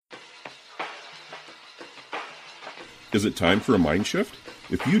Is it time for a mind shift?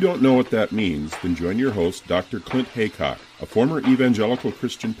 If you don't know what that means, then join your host, Dr. Clint Haycock, a former evangelical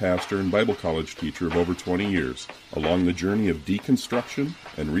Christian pastor and Bible college teacher of over 20 years, along the journey of deconstruction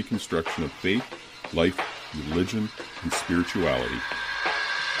and reconstruction of faith, life, religion, and spirituality.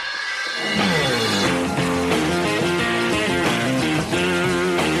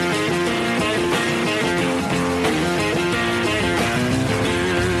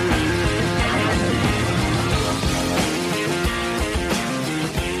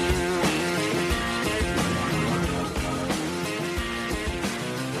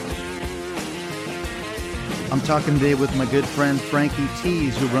 I'm talking today with my good friend Frankie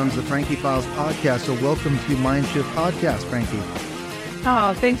Tease, who runs the Frankie Files podcast. So welcome to Mindshift Podcast, Frankie.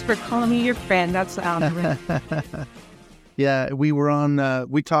 Oh, thanks for calling me your friend. That's Yeah, we were on,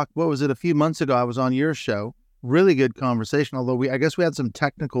 we talked, what was it, a few months ago, I was on your show. Really good conversation, although I guess we had some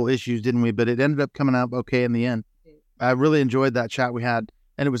technical issues, didn't we? But it ended up coming out okay in the end. I really enjoyed that chat we had.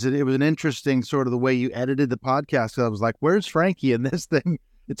 And it was an interesting sort of the way you edited the podcast. So I was like, where's Frankie in this thing?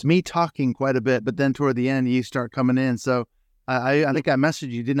 It's me talking quite a bit, but then toward the end, you start coming in. So I think I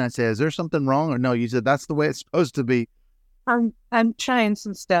messaged you, didn't I? Say, is there something wrong? Or no, you said that's the way it's supposed to be. I'm trying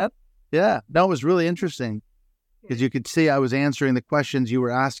some stuff. Yeah, no, it was really interesting because you could see I was answering the questions you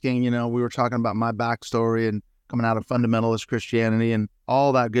were asking. You know, we were talking about my backstory and coming out of fundamentalist Christianity and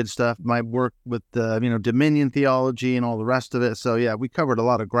all that good stuff. My work with Dominion theology and all the rest of it. So yeah, we covered a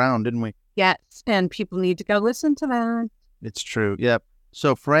lot of ground, didn't we? Yes, and people need to go listen to that. It's true. Yep.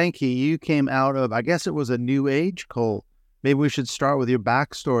 So, Frankie, you came out of, I guess it was a New Age cult. Maybe we should start with your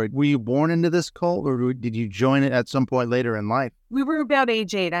backstory. Were you born into this cult, or did you join it at some point later in life? We were about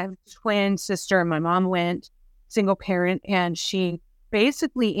age 8. I have a twin sister, and my mom went single parent, and she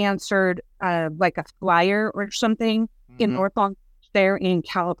basically answered like a flyer or something in North Long Beach there in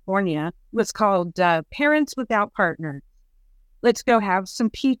California. It was called Parents Without Partners. Let's go have some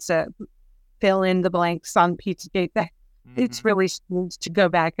pizza. Fill in the blanks on Pizzagate. It's really strange to go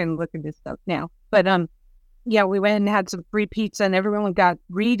back and look at this stuff now. But yeah, we went and had some free pizza, and everyone got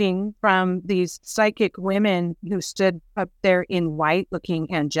reading from these psychic women who stood up there in white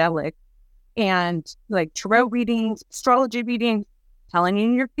looking angelic, and like tarot readings, astrology readings, telling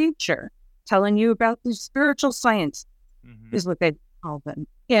you your future, telling you about the spiritual science is what they call them.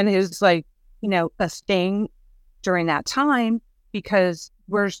 And it was like, a thing during that time, because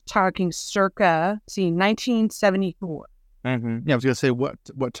we're talking circa, 1974. Yeah, I was going to say, what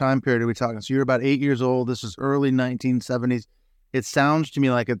time period are we talking? So you're about 8 years old. This is early 1970s. It sounds to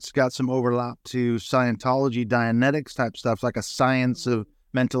me like it's got some overlap to Scientology, Dianetics type stuff, like a science of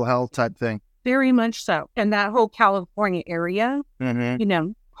mental health type thing. Very much so. And that whole California area,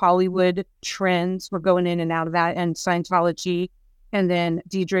 Hollywood trends were going in and out of that, and Scientology, and then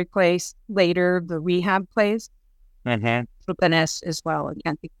Deidre Place, later the rehab place, with an S as well. I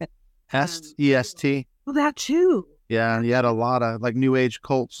can't think of it. EST. Well, that too. Yeah, and you had a lot of like New Age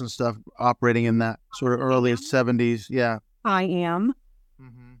cults and stuff operating in that sort of early 70s. Yeah. I am.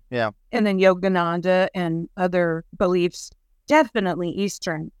 Yeah. And then Yogananda and other beliefs, definitely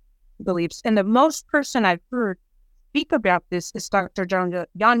Eastern beliefs. And the most person I've heard speak about this is Dr.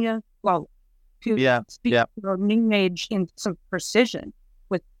 Janya Lawler, who speaks about New Age in some precision,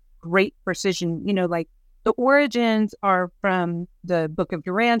 with great precision. Like the origins are from the Book of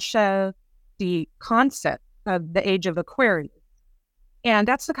Urantia, the concept of the age of Aquarius. And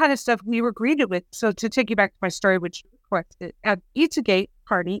that's the kind of stuff we were greeted with. So to take you back to my story, which you requested, at Pizzagate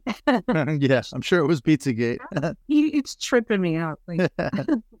party. Yes, I'm sure it was Pizzagate. It's tripping me out. Like,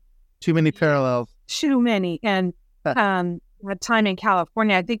 too many parallels. Too many. And at time in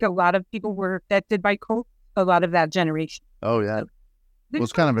California, I think a lot of people were affected by cult, a lot of that generation. Oh, yeah. It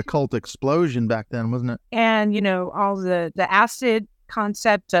was kind of a cult explosion back then, wasn't it? And, all the acid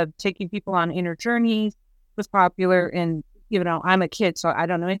concept of taking people on inner journeys was popular. And, I'm a kid, so I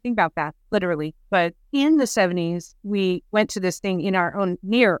don't know anything about that, literally. But in the 70s, we went to this thing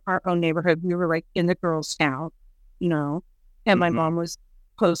near our own neighborhood. We were like in the Girl Scout, and my mom was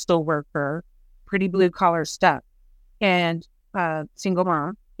postal worker, pretty blue collar stuff, and single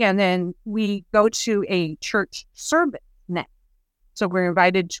mom. And then we go to a church service next. So we're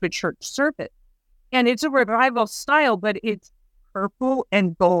invited to a church service, and it's a revival style, but it's purple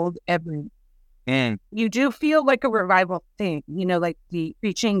and gold everywhere. And you do feel like a revival thing, like the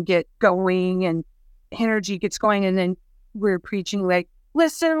preaching get going and energy gets going. And then we're preaching like,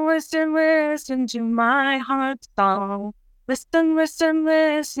 listen, listen, listen to my heart song. Listen, listen,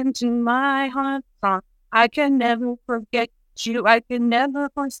 listen to my heart song. I can never forget you. I can never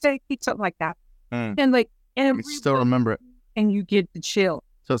forsake you. Something like that. And like, I still remember it. And you get the chill.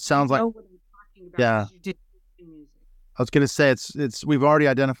 So it sounds like, what I'm talking about. Yeah. You did music. I was going to say it's we've already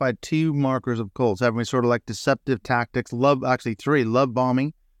identified 2 markers of cults, haven't we? Sort of like deceptive tactics, actually 3, love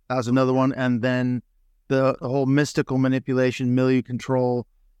bombing. That was another one. And then the whole mystical manipulation, milieu control,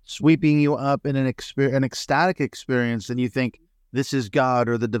 sweeping you up in an ecstatic experience. And you think this is God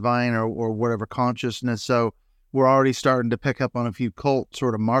or the divine or whatever consciousness. So we're already starting to pick up on a few cult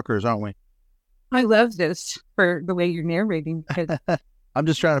sort of markers, aren't we? I love this for the way you're narrating. Because I'm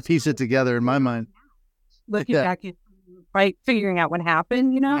just trying to piece it together in my mind. Looking back at right, figuring out what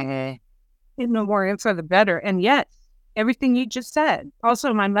happened, and the more info, the better. And yes, everything you just said.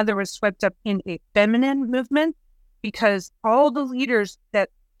 Also, my mother was swept up in a feminine movement because all the leaders that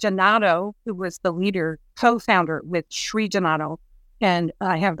Donato, who was the leader, co-founder with Sri Donato, and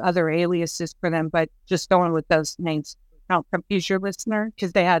I have other aliases for them, but just going with those names, don't confuse your listener,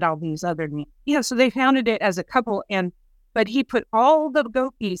 because they had all these other names. Yeah, so they founded it as a couple, but he put all the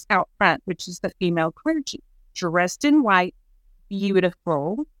gopis out front, which is the female clergy, dressed in white,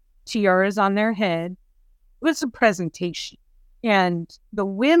 beautiful, tiaras on their head. It was a presentation. And the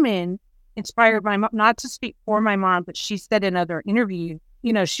women inspired my mom, not to speak for my mom, but she said in other interviews,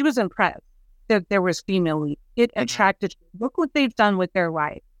 she was impressed that there was female lead. It attracted, look what they've done with their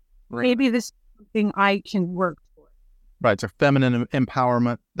life. Right. Maybe this is something I can work for. Right, it's a feminine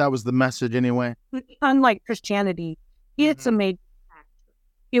empowerment. That was the message anyway. Unlike Christianity, it's a major factor.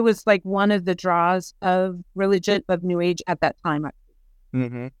 It was like one of the draws of religion, of New Age at that time.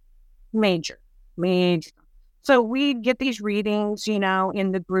 Major. So we get these readings, in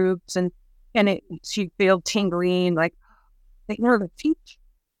the groups, and you feel tingling, like they know the future.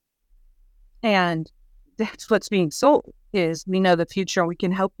 And that's what's being sold, is we know the future and we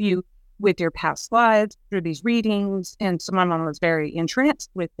can help you with your past lives through these readings. And so my mom was very entranced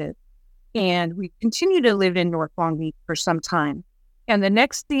with it. And we continue to live in North Long Beach for some time. And the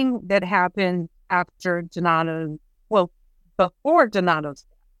next thing that happened after Donato, before Donato's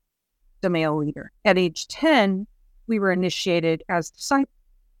death, the male leader, at age 10, we were initiated as disciples.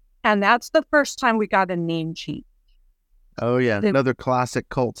 And that's the first time we got a name change. Oh, yeah. Another classic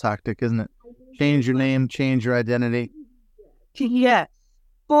cult tactic, isn't it? Change your name, change your identity. Yes,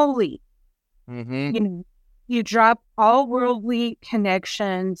 fully. You drop all worldly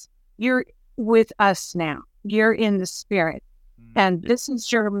connections. You're with us now. You're in the spirit. And this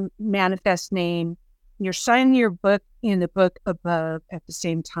is your manifest name. You're signing your book in the book above at the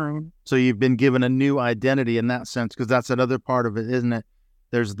same time. So you've been given a new identity in that sense, because that's another part of it, isn't it?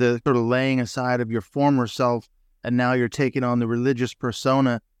 There's the sort of laying aside of your former self, and now you're taking on the religious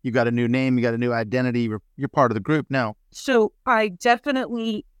persona. You got a new name, you got a new identity. You're part of the group now. So I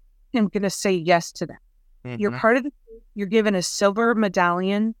definitely am going to say yes to that. You're part of the group. You're given a silver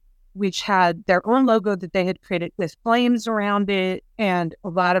medallion, which had their own logo that they had created with flames around it, and a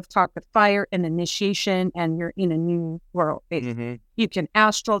lot of talk of fire and initiation, and you're in a new world. You can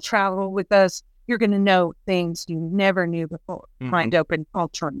astral travel with us. You're going to know things you never knew before. Mind open,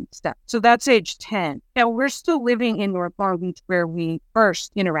 altering stuff. So that's age 10. Now we're still living in North Long Beach, where we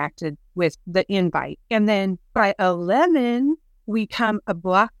first interacted with the invite. And then by 11, we come a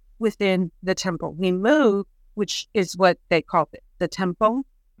block within the temple. We move, which is what they called it, the temple.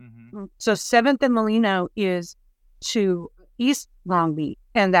 So 7th and Molino is to East Long Beach,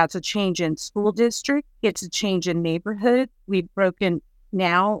 and that's a change in school district. It's a change in neighborhood. We've broken,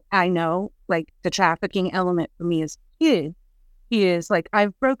 now I know, like the trafficking element for me as a kid is like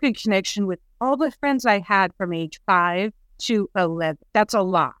I've broken connection with all the friends I had from age 5 to 11. That's a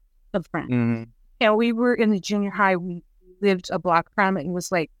lot of friends. And we were in the junior high. We lived a block from it. It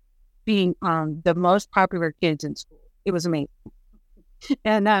was like being the most popular kids in school. It was amazing.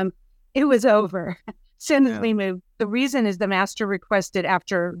 And it was over as soon as we moved. The reason is the master requested,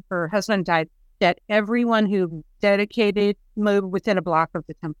 after her husband died, that everyone who dedicated move within a block of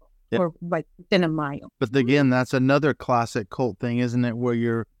the temple, or like within a mile. But again, that's another classic cult thing, isn't it? Where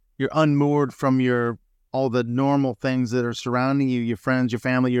you're unmoored from all the normal things that are surrounding you, your friends, your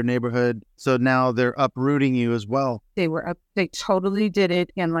family, your neighborhood. So now they're uprooting you as well. They totally did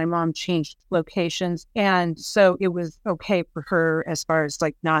it. And my mom changed locations. And so it was okay for her as far as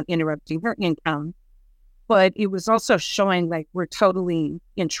like not interrupting her income. But it was also showing like we're totally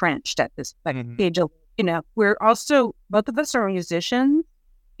entrenched at this age of, we're also, both of us are musicians,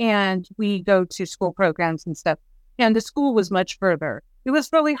 and we go to school programs and stuff. And the school was much further. It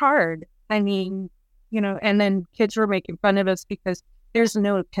was really hard. I mean, and then kids were making fun of us because there's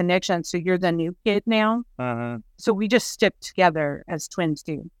no connection. So you're the new kid now. So we just stick together as twins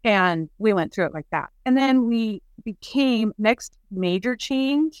do. And we went through it like that. And then we became, next major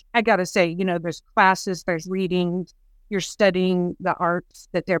change, I got to say, there's classes, there's readings, you're studying the arts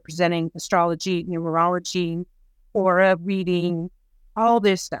that they're presenting, astrology, numerology. aura reading, all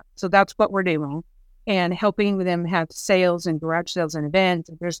this stuff. So that's what we're doing, and helping them have sales and garage sales and events.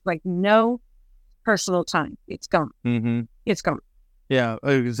 There's like no personal time. It's gone. Mm-hmm. It's gone. Yeah. I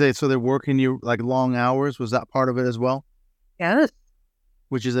was gonna say, so they're working you like long hours. Was that part of it as well? Yes.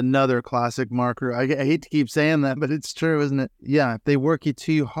 Which is another classic marker. I hate to keep saying that, but it's true, isn't it? Yeah. If they work you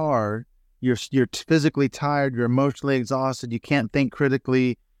too hard, you're physically tired, you're emotionally exhausted, you can't think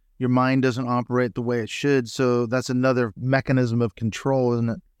critically, your mind doesn't operate the way it should. So that's another mechanism of control, isn't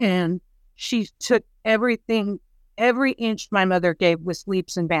it? And she took everything, every inch my mother gave with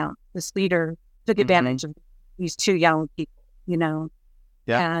leaps and bounds. This leader took advantage of these two young people, you know?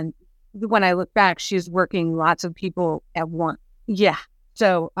 Yeah. And when I look back, she's working lots of people at once. Yeah.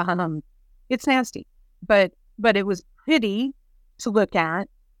 So it's nasty, but it was pretty to look at.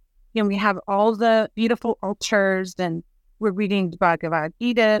 You know, we have all the beautiful altars, and we're reading the Bhagavad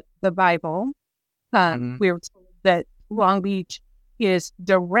Gita, the Bible. We were told that Long Beach is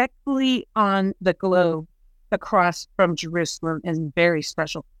directly on the globe across from Jerusalem, and very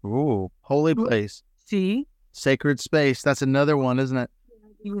special. Ooh, holy place. See? Sacred space. That's another one, isn't it?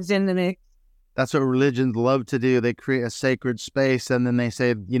 He was in the mix. That's what religions love to do. They create a sacred space, and then they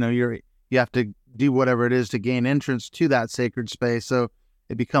say, you know, you have to do whatever it is to gain entrance to that sacred space. So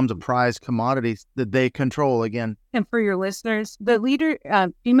it becomes a prized commodity that they control again. And for your listeners, the leader,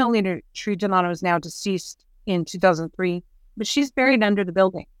 female leader, Sri Delano, is now deceased in 2003, but she's buried under the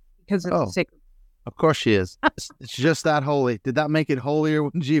building because it's sacred. Of course she is. It's just that holy. Did that make it holier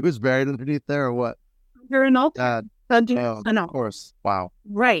when she was buried underneath there, or what? You're an altar. Oh, I know. Of course. Wow.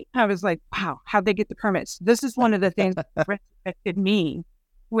 Right. I was like, wow, how'd they get the permits? This is one of the things that resurrected me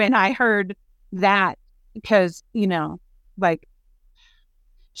when I heard that, because, you know, like,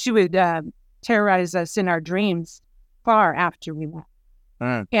 she would terrorize us in our dreams far after we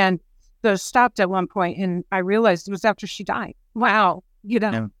left. And those stopped at one point, and I realized it was after she died. Wow. You know.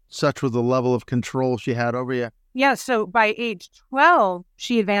 And such was the level of control she had over you. Yeah, so by age 12,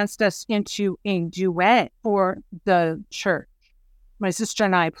 she advanced us into a duet for the church. My sister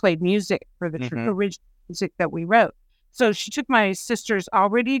and I played music for the church, original music that we wrote. So she took my sister's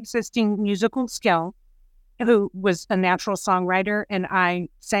already existing musical skill, who was a natural songwriter, and I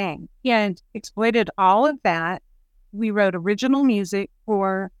sang, and exploited all of that. We wrote original music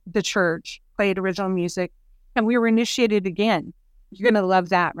for the church, played original music, and we were initiated again. You're going to love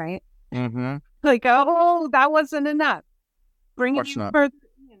that, right? Mm-hmm. Like, oh, that wasn't enough. Bringing you further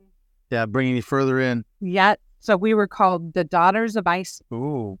in. Yeah, bringing you further in. Yeah. So we were called the Daughters of Isis.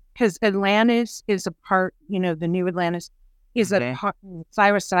 Ooh. Because Atlantis is a part, you know, the new Atlantis is a part,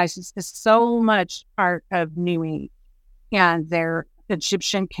 Cyrus and Isis is so much part of New Age and their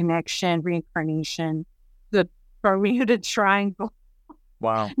Egyptian connection, reincarnation, the Bermuda Triangle.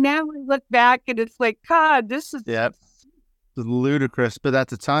 Wow. Now we look back and it's like, God, this is It's ludicrous, but at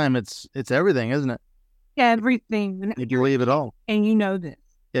the time, it's everything, isn't it? Everything. You believe it all. And you know this.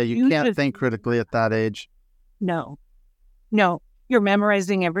 Yeah, you can't think critically at that age. No. You're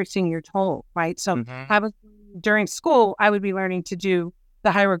memorizing everything you're told, right? So during school, I would be learning to do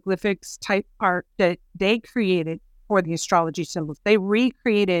the hieroglyphics type art that they created for the astrology symbols. They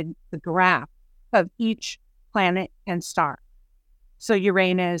recreated the graph of each planet and star. So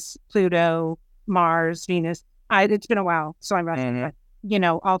Uranus, Pluto, Mars, Venus. It's been a while, so I'm rusty. But, you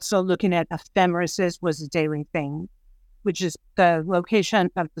know, also looking at ephemeris was a daily thing, which is the location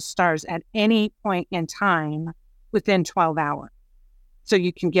of the stars at any point in time within 12 hours. So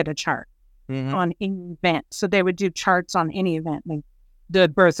you can get a chart on any event. So they would do charts on any event, like the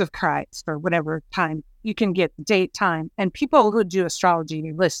birth of Christ or whatever time. You can get date, time. And people who do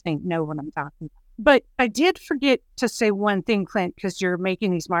astrology listening know what I'm talking about. But I did forget to say one thing, Clint, because you're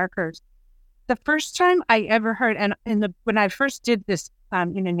making these markers. The first time I ever heard, when I first did this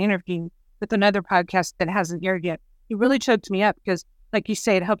in an interview with another podcast that hasn't aired yet, it really choked me up because, like you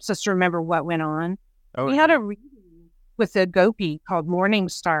say, it helps us to remember what went on. We had a reading with a gopi called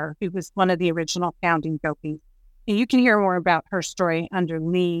Morningstar, who was one of the original founding gopis. And you can hear more about her story under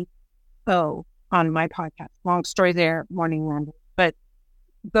Lee O on my podcast. Long story there, Morningland. But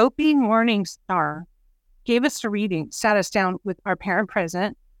Gopi Morningstar gave us a reading, sat us down with our parent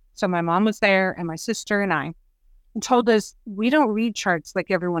present. So my mom was there and my sister and I, and told us, we don't read charts like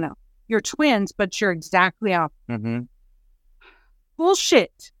everyone else. You're twins, but you're exactly off.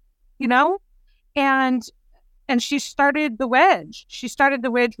 Bullshit, you know? And she started the wedge. She started the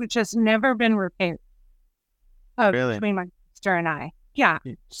wedge, which has never been repaired. Really? Between my sister and I. Yeah.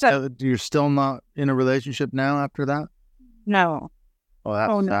 So you're still not in a relationship now after that? No. Oh,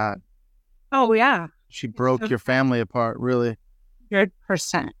 that's sad. Oh, yeah. She broke your family apart, really.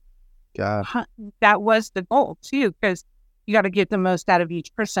 100%. God. That was the goal too, because you got to get the most out of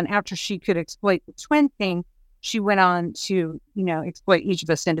each person. After she could exploit the twin thing, she went on to, exploit each of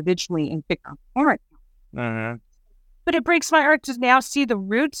us individually and pick our parent. Uh-huh. But it breaks my heart to now see the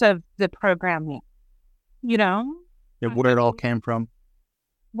roots of the programming, Yeah, where it all came from.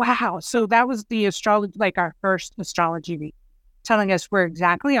 Wow. So that was the astrology, like our first astrology read, telling us we're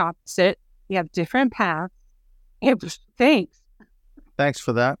exactly opposite. We have different paths. It was, thanks. Thanks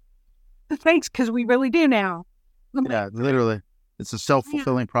for that. Thanks, because we really do now. Yeah, literally. It's a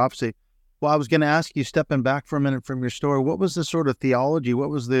self-fulfilling prophecy. Well, I was going to ask you, stepping back for a minute from your story, what was the sort of theology? What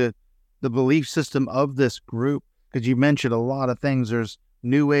was the belief system of this group? Because you mentioned a lot of things. There's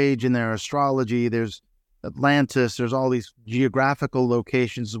New Age in there, astrology, there's Atlantis, there's all these geographical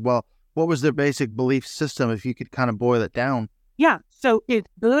locations as well. What was their basic belief system, if you could kind of boil it down? Yeah. So it's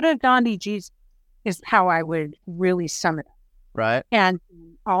Buddha, Gandhi, Jesus is how I would really sum it up. Right. And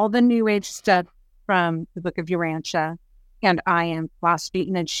all the New Age stuff from the Book of Urantia and I Am philosophy.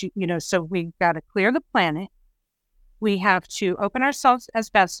 And then, so we've got to clear the planet. We have to open ourselves as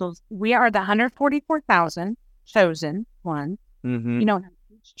vessels. We are the 144,000 chosen one. Mm-hmm.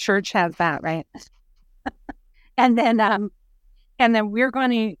 Church has that, right? and then we're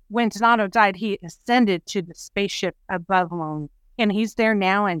going to, when Donato died, he ascended to the spaceship above alone. And he's there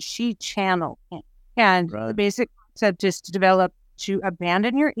now, and she channeled him. And the basic concept is to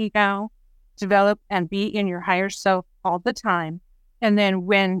abandon your ego, develop and be in your higher self all the time. And then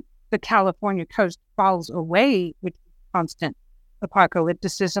when the California coast falls away, which is constant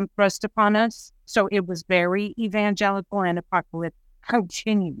apocalypticism thrust upon us. So it was very evangelical and apocalyptic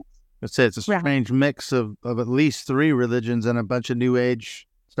continuous. It's a strange mix of at least 3 religions and a bunch of New Age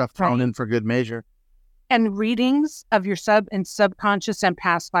stuff thrown in for good measure. And readings of your sub and subconscious and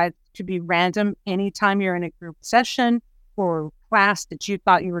past lives to be random anytime you're in a group session or class that you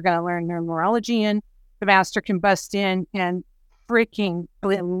thought you were going to learn numerology in. The master can bust in and freaking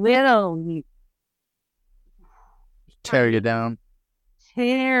belittle you. Tear you down.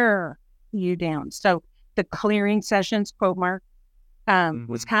 So the clearing sessions, quote mark,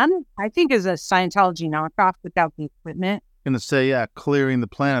 was kind of, I think, is a Scientology knockoff without the equipment. I'm going to say, clearing the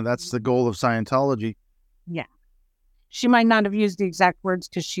planet. That's the goal of Scientology. Yeah. She might not have used the exact words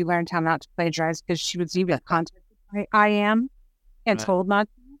because she learned how not to plagiarize, because she was even contacted by I Am and told not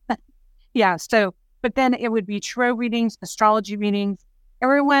to. Yeah. So, but then it would be tarot readings, astrology readings.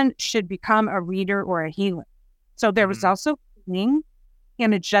 Everyone should become a reader or a healer. So there was also healing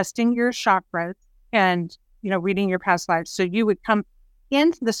and adjusting your chakras and, reading your past lives. So you would come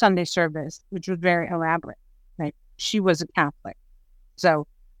into the Sunday service, which was very elaborate, right? She was a Catholic. So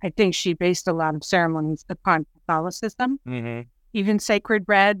I think she based a lot of ceremonies upon Catholicism, even sacred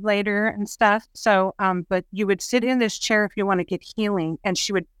bread later and stuff. So, but you would sit in this chair if you want to get healing, and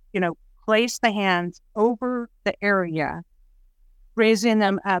she would, place the hands over the area, raising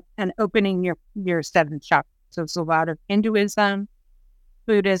them up and opening your 7 chakras. So it's a lot of Hinduism,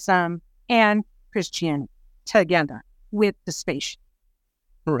 Buddhism, and Christianity together with the spaceship.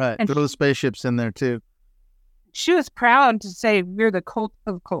 Right. And throw the spaceships in there too. She was proud to say we're the cult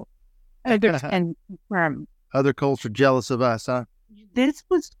of cults. And other cults are jealous of us, huh? This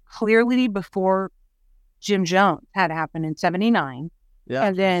was clearly before Jim Jones had happened in 1979. Yeah.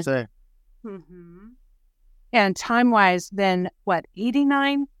 And then, and time-wise, then what,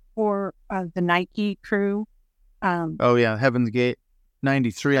 1989 for the Nike crew? Heaven's Gate,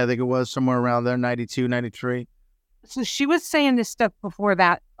 93, I think it was, somewhere around there, 92, 93. So she was saying this stuff before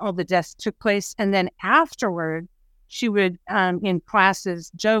that, all the deaths took place. And then afterward, she would, in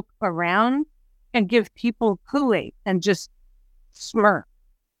classes, joke around and give people Kool-Aid and just smirk.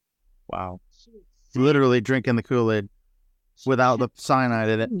 Wow. Literally drinking the Kool-Aid without the cyanide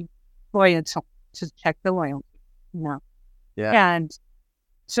in it. Boy, it's to check the loyalty. No. Yeah. And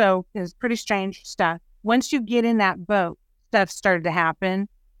so it was pretty strange stuff. Once you get in that boat, stuff started to happen.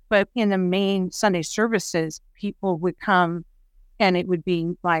 But in the main Sunday services, people would come and it would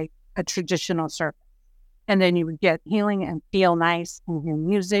be like a traditional service. And then you would get healing and feel nice and hear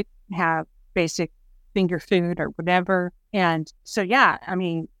music, have basic finger food or whatever. And so,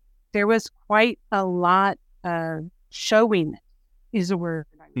 there was quite a lot of showiness is a word.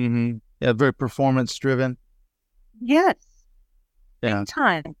 Yeah, very performance driven. Yes. Yeah. Big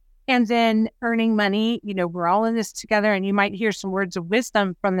time. And then earning money, we're all in this together, and you might hear some words of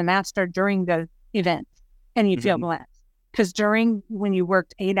wisdom from the master during the event, and you feel blessed. Because when you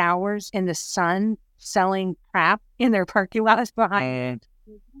worked 8 hours in the sun selling crap in their parking lots behind,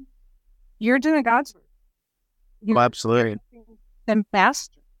 you're doing God's work. Absolutely. The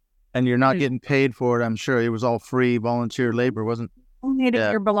master. And you're not getting paid for it, I'm sure. It was all free volunteer labor, wasn't it? donating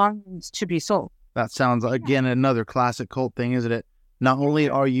your belongings to be sold. That sounds, again, another classic cult thing, isn't it? Not only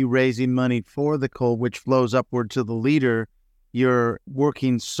are you raising money for the cult, which flows upward to the leader, you're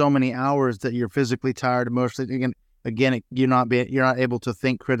working so many hours that you're physically tired, emotionally. Again, you're not able to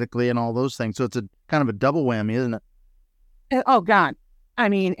think critically and all those things. So it's a kind of a double whammy, isn't it? Oh God, I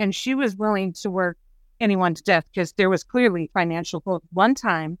mean, and she was willing to work anyone to death because there was clearly financial quote one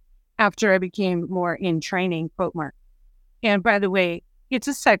time after I became more in training, quote mark. And by the way, it's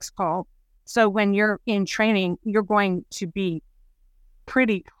a sex cult. So when you're in training, you're going to be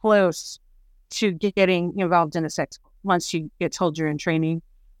pretty close to getting involved in a sex cult once you get told you're in training.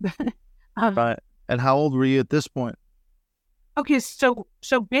 Right. And how old were you at this point? Okay, so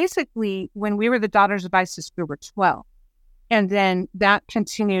basically, when we were the Daughters of Isis, we were 12. And then that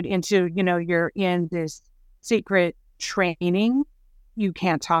continued into, you're in this secret training you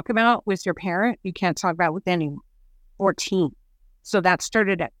can't talk about with your parent. You can't talk about with anyone. 14. So that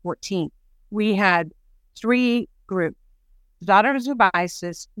started at 14. We had 3 groups. Daughters of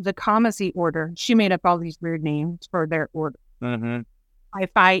Isis, the Kamasi order. She made up all these weird names for their order.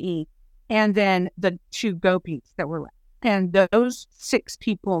 IFIE. And then the 2 gopis that were left. And those 6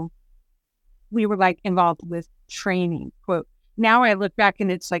 people, we were like involved with training, quote. Now I look back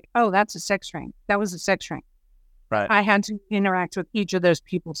and it's like, oh, that's a sex ring. That was a sex ring. Right. I had to interact with each of those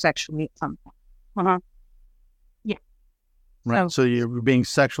people sexually at some point. Yeah. Right. So you were being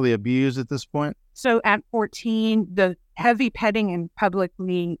sexually abused at this point? So at 14, the heavy petting and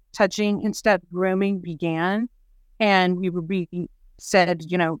publicly touching and stuff, grooming began. And we were being said,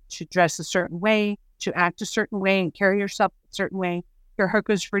 to dress a certain way, to act a certain way, and carry yourself a certain way. Your hook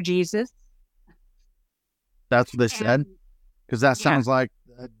was for Jesus. That's what they said? Because that sounds like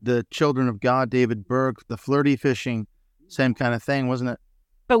the Children of God, David Burke, the flirty fishing, same kind of thing, wasn't it?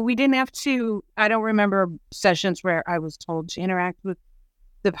 But we didn't have to, I don't remember sessions where I was told to interact with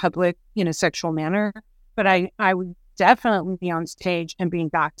the public in a sexual manner, but I would definitely be on stage and being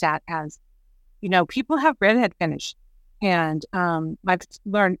docked at as, people have redhead finish. And I've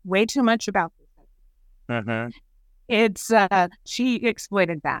learned way too much about this. It's, she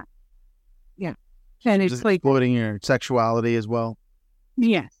exploited that. Yeah. And it's like exploiting your sexuality as well.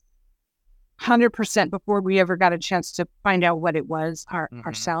 Yes. 100% before we ever got a chance to find out what it was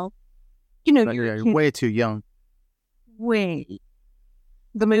ourselves. You're way too young. Way.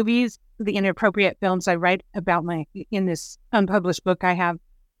 The movies, the inappropriate films I write about in this unpublished book I have,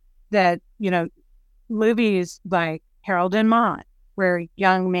 that, movies like Harold and Maude, where a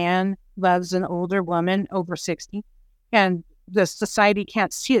young man loves an older woman over 60, and the society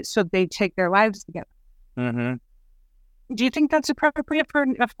can't see it, so they take their lives together. Do you think that's appropriate for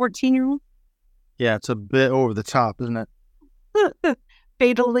a 14-year-old? Yeah, it's a bit over the top, isn't it?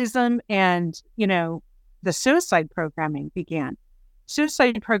 Fatalism and, the suicide programming began.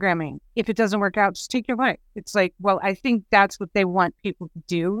 Suicide programming, if it doesn't work out, just take your life. It's like, well, I think that's what they want people to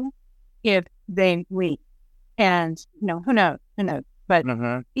do if they leave. And, who knows? But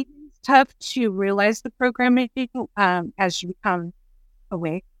it's tough to realize the programming as you become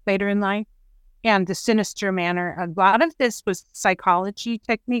awake later in life. And the sinister manner, a lot of this was psychology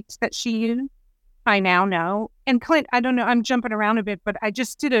techniques that she used. I now know. And Clint, I don't know, I'm jumping around a bit, but I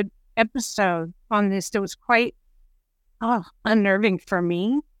just did an episode on this that was quite unnerving for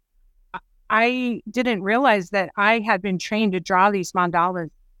me. I didn't realize that I had been trained to draw these mandalas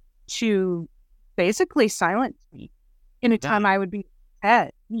to basically silence me in a time I would be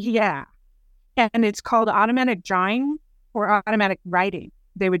dead. Yeah. And it's called automatic drawing or automatic writing.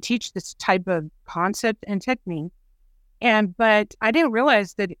 They would teach this type of concept and technique. But I didn't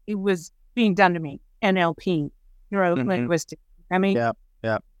realize that it was being done to me. NLP, neuro-linguistic programming.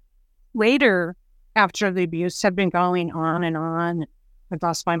 Yeah. Later, after the abuse had been going on and on, I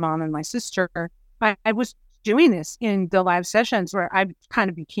lost my mom and my sister. I was doing this in the live sessions where I kind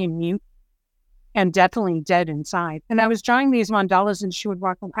of became mute and definitely dead inside. And I was drawing these mandalas, and she would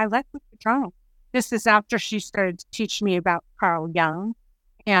walk on. I like what you're drawing. This is after she started to teach me about Carl Jung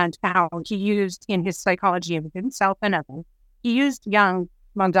and how he used in his psychology of himself and others. He used Jung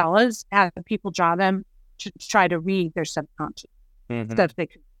mandalas as people draw them to try to read their subconscious stuff.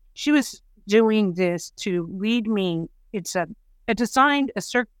 She was doing this to lead me. It's designed a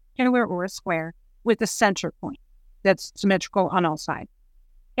circular or a square with a center point that's symmetrical on all sides.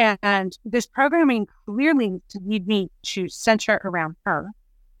 And this programming clearly to lead me to center around her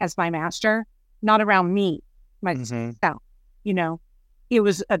as my master, not around me, myself. It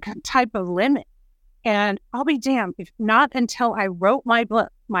was a type of limit. And I'll be damned if not until I wrote my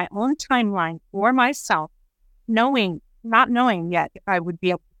book, my own timeline for myself, not knowing yet if I would be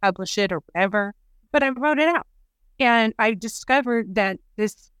able to publish it or whatever, but I wrote it out. And I discovered that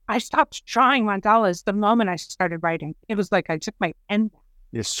I stopped drawing mandalas the moment I started writing. It was like I took my pen back.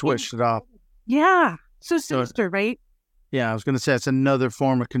 You switched it off. Yeah. So sinister, right? Yeah, I was going to say it's another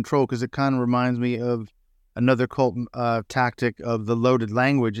form of control because it kind of reminds me of another cult tactic of the loaded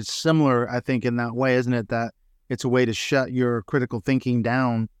language. It's similar, I think, in that way, isn't it? That it's a way to shut your critical thinking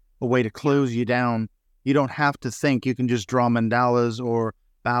down, a way to close you down. You don't have to think. You can just draw mandalas or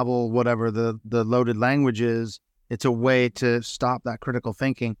babble, whatever the loaded language is. It's a way to stop that critical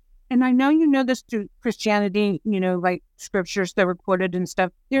thinking. And I know you know this through Christianity, like scriptures that were quoted and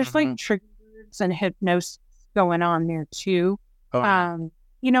stuff. There's like trigger words and hypnosis going on there too. Oh.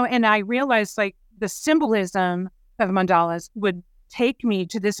 And I realized like the symbolism of mandalas would take me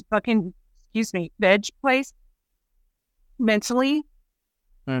to this fucking, veg place mentally.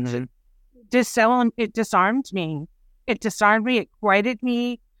 Mm-hmm. It disarmed me. It quieted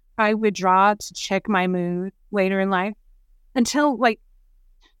me. I would draw to check my mood later in life until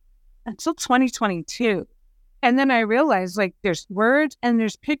 2022. And then I realized like there's words and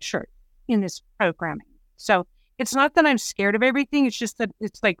there's pictures in this programming. So it's not that I'm scared of everything. It's just that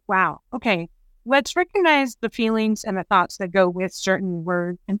it's like, wow, okay, let's recognize the feelings and the thoughts that go with certain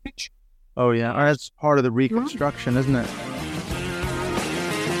words and pictures. Oh, yeah. That's part of the reconstruction, isn't it?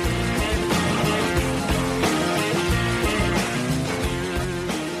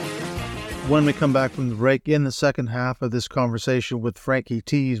 When we come back from the break, in the second half of this conversation with Frankie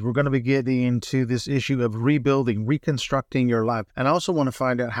Tease, we're going to be getting into this issue of rebuilding, reconstructing your life. And I also want to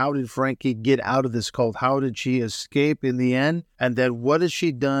find out, how did Frankie get out of this cult? How did she escape in the end? And then what has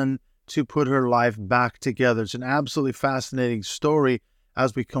she done to put her life back together? It's an absolutely fascinating story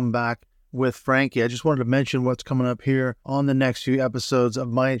as we come back with Frankie. I just wanted to mention what's coming up here on the next few episodes of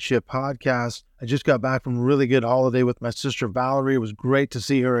Mind Shift Podcast. I just got back from a really good holiday with my sister Valerie. It was great to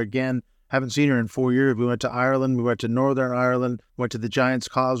see her again. Haven't seen her in 4 years. We went to Ireland. We went to Northern Ireland, went to the Giant's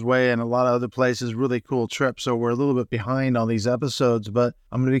Causeway and a lot of other places. Really cool trip. So we're a little bit behind on these episodes, but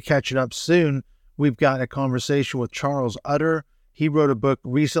I'm going to be catching up soon. We've got a conversation with Charles Utter. He wrote a book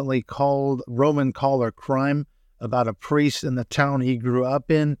recently called Roman Collar Crime about a priest in the town he grew up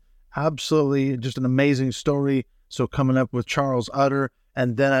in. Absolutely just an amazing story. So coming up with Charles Utter.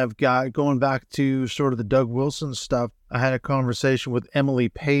 And then I've got, going back to sort of the Doug Wilson stuff, I had a conversation with Emily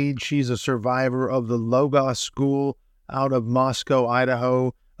Page. She's a survivor of the Logos School out of Moscow,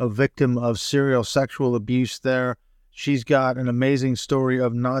 Idaho, a victim of serial sexual abuse there. She's got an amazing story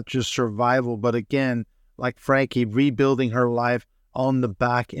of not just survival, but again, like Frankie, rebuilding her life on the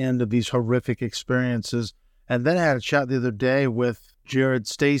back end of these horrific experiences. And then I had a chat the other day with Jared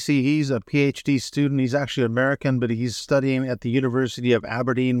Stacy. He's a PhD student. He's actually American, but he's studying at the University of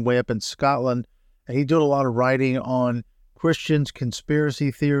Aberdeen, way up in Scotland. And he did a lot of writing on Christians,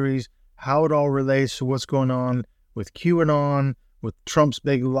 conspiracy theories, how it all relates to what's going on with QAnon, with Trump's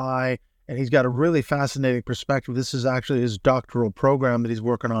big lie. And he's got a really fascinating perspective. This is actually his doctoral program that he's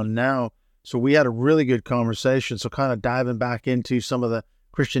working on now. So we had a really good conversation. So kind of diving back into some of the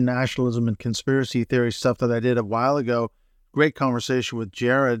Christian nationalism and conspiracy theory stuff that I did a while ago. Great conversation with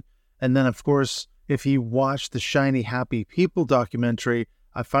Jared. And then, of course, if you watch the Shiny Happy People documentary,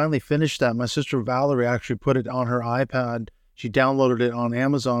 I finally finished that. My sister Valerie actually put it on her iPad. She downloaded it on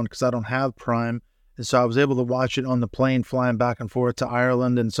Amazon because I don't have Prime. And so I was able to watch it on the plane flying back and forth to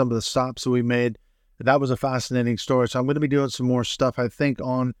Ireland and some of the stops that we made. That was a fascinating story. So I'm going to be doing some more stuff, I think,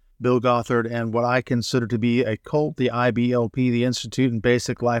 on Bill Gothard and what I consider to be a cult, the IBLP, the Institute and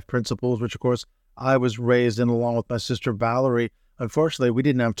Basic Life Principles, which, of course, I was raised in along with my sister Valerie. Unfortunately, we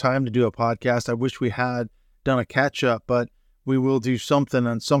didn't have time to do a podcast. I wish we had done a catch-up, but we will do something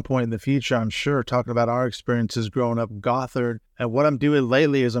at some point in the future, I'm sure, talking about our experiences growing up Gothard. And what I'm doing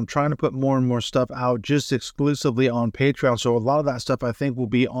lately is I'm trying to put more and more stuff out just exclusively on Patreon. So a lot of that stuff I think will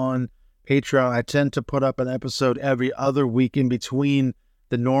be on Patreon. I tend to put up an episode every other week in between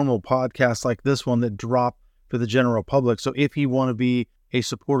the normal podcasts like this one that drop for the general public. So if you want to be a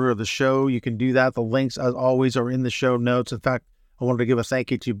supporter of the show, you can do that. The links, as always, are in the show notes. In fact, I wanted to give a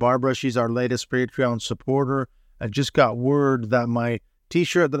thank you to Barbara. She's our latest Patreon supporter. I just got word that my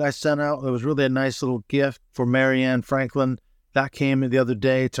t-shirt that I sent out, it was really a nice little gift for Marianne Franklin. That came the other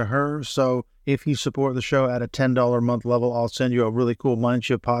day to her. So if you support the show at a $10 a month level, I'll send you a really cool Mind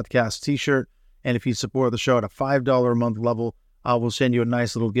Shift Podcast t-shirt. And if you support the show at a $5 a month level, I will send you a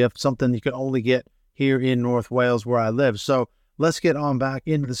nice little gift, something you can only get here in North Wales where I live. So let's get on back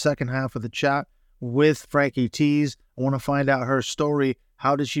into the second half of the chat with Frankie Tease. I want to find out her story.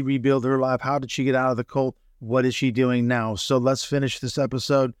 How did she rebuild her life? How did she get out of the cult? What is she doing now? So let's finish this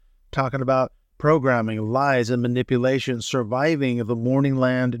episode talking about programming, lies, and manipulation, surviving the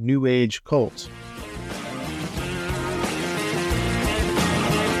Morningland New Age cult.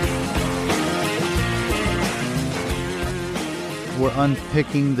 we're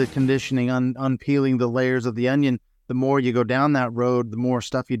unpicking the conditioning, unpeeling the layers of the onion. The more you go down that road, the more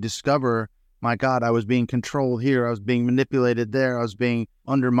stuff you discover. My God, I was being controlled here. I was being manipulated there. I was being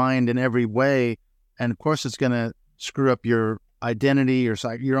undermined in every way. And of course, it's going to screw up your identity,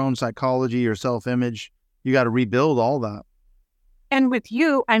 your own psychology, your self-image. You got to rebuild all that. And with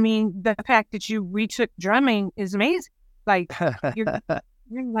you, I mean, the fact that you retook drumming is amazing. Like, you're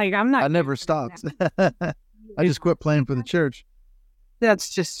like, I'm not. I never stopped. I just quit playing for the church.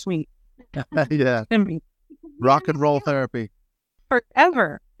 That's just sweet. Yeah. I mean, rock and roll therapy.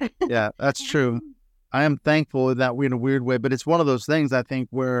 Forever. Yeah, that's true. I am thankful that we're in a weird way, but it's one of those things I think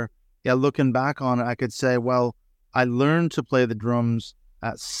where, looking back on it, I could say, well, I learned to play the drums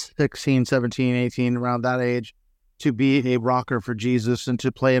at 16, 17, 18, around that age, to be a rocker for Jesus and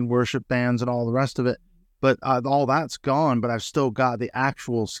to play in worship bands and all the rest of it. But all that's gone, but I've still got the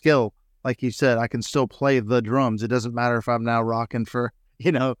actual skill. Like you said, I can still play the drums. It doesn't matter if I'm now rocking for,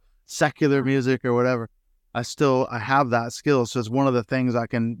 secular music or whatever. I have that skill. So it's one of the things I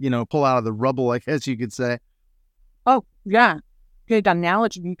can, pull out of the rubble, I guess you could say. Oh, yeah. Good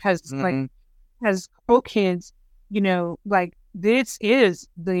analogy, because like, as cool kids, like, this is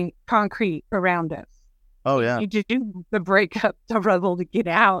the concrete around us. Oh, yeah. You do the break up the rubble to get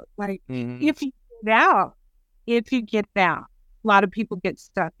out. Like, if you get out, a lot of people get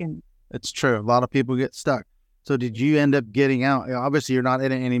stuck in. It's true. A lot of people get stuck. So did you end up getting out? Obviously, you're not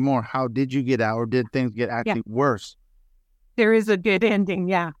in it anymore. How did you get out, or did things get actually worse? There is a good ending,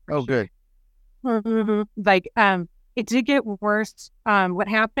 yeah. Oh, sure. Good. Like, it did get worse. What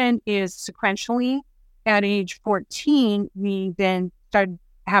happened is, sequentially, at age 14, we then started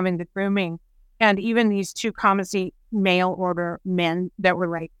having the grooming. And even these two commissary mail order men that were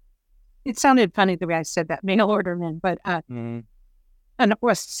like, it sounded funny the way I said that, mail order men, but a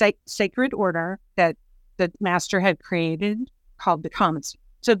sacred order that the master had created called the commissary.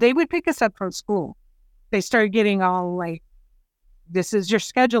 So they would pick us up from school. They started getting all like, this is your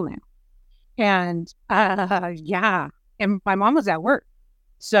schedule now. And and my mom was at work.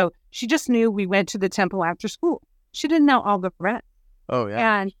 So she just knew we went to the temple after school. She didn't know all the rest. Oh,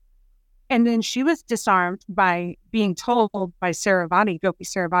 yeah. And then she was disarmed by being told by Gopi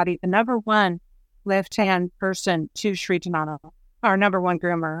Saravati, the number one left-hand person to Sri Janata, our number one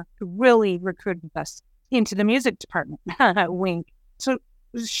groomer, who really recruited us into the music department. Wink. So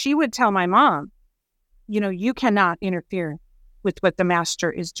she would tell my mom, you cannot interfere with what the master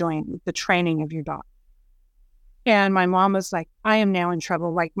is doing with the training of your daughter. And my mom was like, I am now in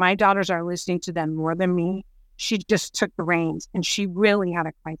trouble. Like, my daughters are listening to them more than me. She just took the reins, and she really had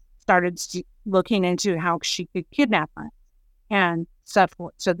a crisis. Started looking into how she could kidnap us and stuff.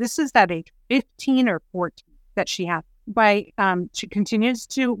 So this is at age 15 or 14 that she had. She continues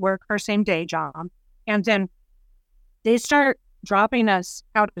to work her same day job. And then they start dropping us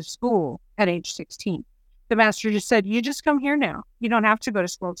out of school at age 16. The master just said, you just come here now. You don't have to go to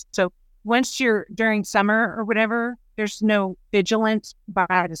school. So once you're during summer or whatever, there's no vigilance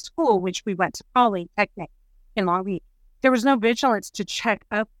by the school, which we went to Polytechnic in Long Beach. There was no vigilance to check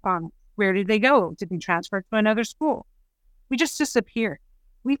up on where did they go? Did they transfer to another school? We just disappeared.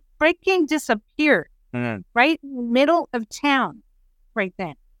 We freaking disappeared right in the middle of town right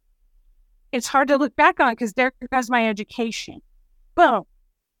then. It's hard to look back on because there goes my education. Boom.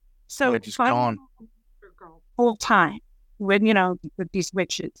 So it's gone full time with these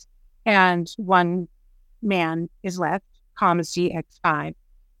witches. And one man is left, Kamasi X5,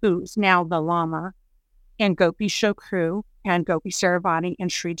 who's now the Lama, and Gopi Shokru, and Gopi Saravati,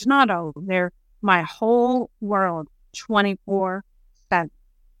 and Sri Janata. They're my whole world, 24/7.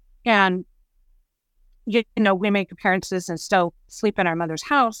 And, we make appearances and still sleep in our mother's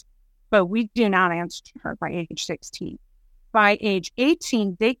house, but we do not answer to her by age 16. By age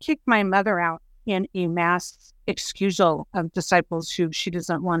 18, they kicked my mother out in a mass excusal of disciples who she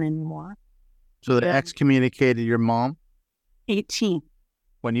doesn't want anymore. So they excommunicated your mom? 18.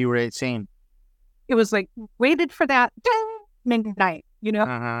 When you were 18? It was like, waited for that midnight,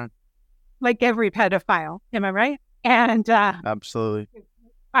 like every pedophile. Am I right? And absolutely.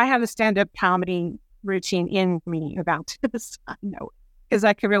 I have a stand-up comedy routine in me about this. I know, because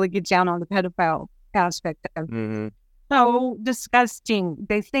I could really get down on the pedophile aspect of it. So disgusting.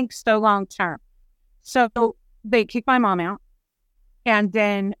 They think so long-term. So they kick my mom out. And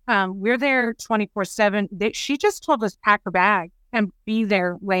then we're there 24/7. She just told us pack her bag and be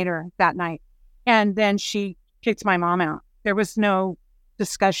there later that night. And then she kicked my mom out. There was no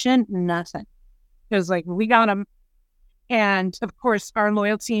discussion, nothing. It was like, we got them. And of course, our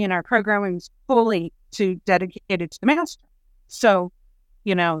loyalty and our programming was fully dedicated to the master. So,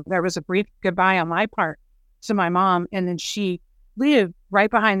 there was a brief goodbye on my part to my mom. And then she lived right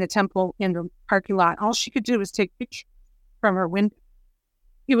behind the temple in the parking lot. All she could do was take pictures from her window.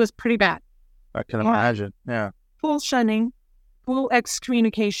 It was pretty bad. I can imagine. Yeah. Full shunning, full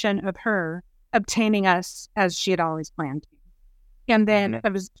excommunication of her obtaining us as she had always planned. And then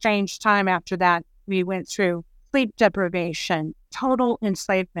it was a strange time after that. We went through sleep deprivation, total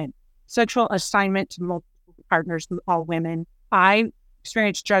enslavement, sexual assignment to multiple partners, all women. I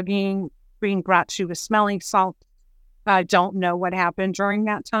experienced drugging, being brought to a smelling salt. I don't know what happened during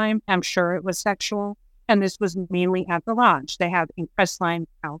that time. I'm sure it was sexual. And this was mainly at the lodge. They have in Crestline,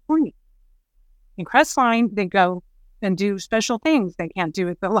 California. In Crestline, they go and do special things they can't do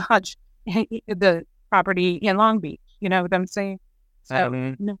at the lodge, the property in Long Beach. You know what I'm saying?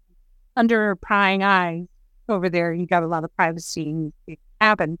 So, under prying eyes over there, you got a lot of privacy. It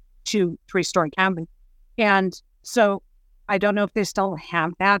happened to 3-story cabin. And so I don't know if they still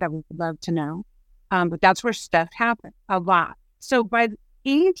have that. I would love to know. But that's where stuff happened a lot. So by the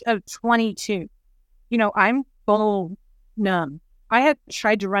age of 22, I'm full numb. I had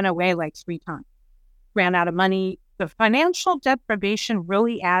tried to run away like 3 times, ran out of money. The financial deprivation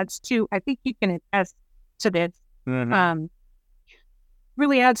really adds to, I think you can attest to this,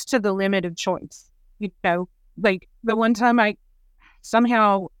 really adds to the limit of choice. Like the one time I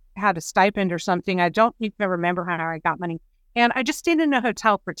somehow had a stipend or something, I don't even remember how I got money. And I just stayed in a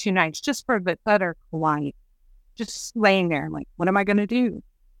hotel for 2 nights just for the utter quiet, just laying there like, what am I going to do?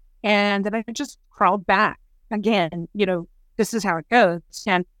 And then I just crawled back again. This is how it goes.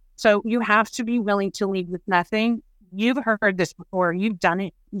 And so you have to be willing to leave with nothing. You've heard this before. You've done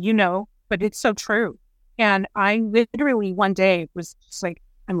it, but it's so true. And I literally one day was just like,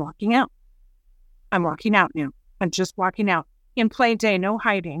 I'm walking out. I'm walking out now. I'm just walking out in plain day, no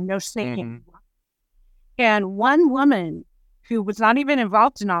hiding, no sneaking. And one woman who was not even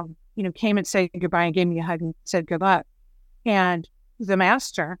involved in all, came and said goodbye and gave me a hug and said good luck. And the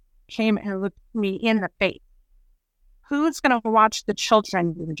master came and looked me in the face. Who's going to watch the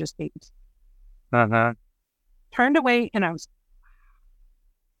children who were just babies? Turned away and I was,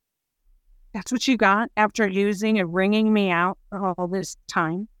 that's what you got after using and wringing me out all this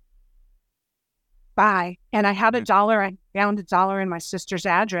time? Bye. And I had $1. I found $1 in my sister's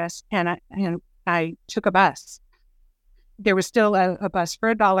address and I took a bus. There was still a bus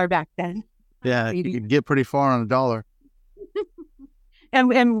for $1 back then. Yeah, you could get pretty far on $1.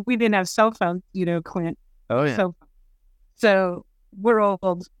 And we didn't have cell phones, Clint. Oh, yeah. So we're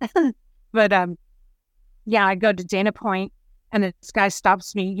old. But I go to Dana Point and this guy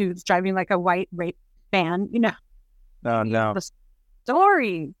stops me who's driving like a white rape van, Oh, no. The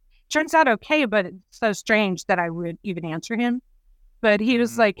story turns out okay, but it's so strange that I would even answer him. But he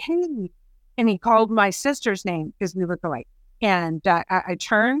was like, hey, and he called my sister's name because we look alike. And I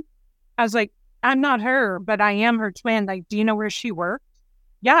turned. I was like, I'm not her, but I am her twin. Like, do you know where she works?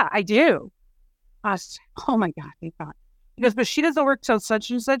 Yeah, I do. I was, oh my God, he thought. He goes, but she doesn't work till such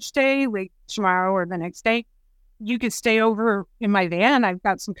and such day, like tomorrow or the next day. You could stay over in my van. I've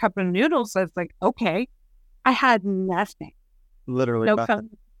got some cup of noodles. I was like, okay. I had nothing. Literally no nothing.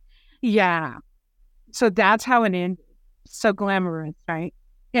 Yeah. So that's how it ended. So glamorous, right?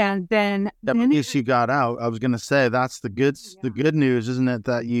 And then at least you got out. I was going to say that's the good news, isn't it?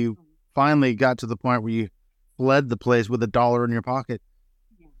 That you finally got to the point where you fled the place with $1 in your pocket.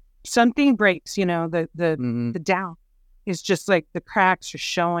 Something breaks, the doubt is just like the cracks are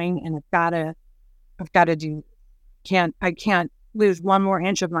showing, and I've got to do. I can't lose one more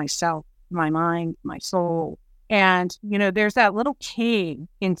inch of myself, my mind, my soul, and there's that little cave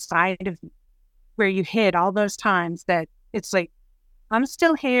inside of you where you hid all those times that it's like, I'm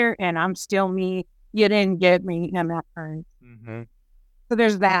still here and I'm still me. You didn't get me. I'm not hurt. So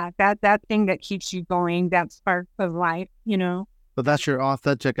there's that thing that keeps you going, that spark of life, But that's your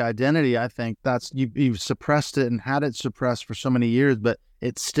authentic identity. I think that's you've suppressed it and had it suppressed for so many years, but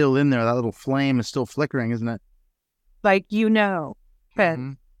it's still in there. That little flame is still flickering, isn't it? Like,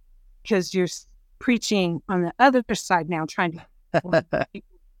 because you're preaching on the other side now, trying to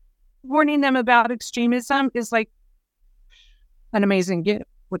warning them about extremism is like an amazing gift.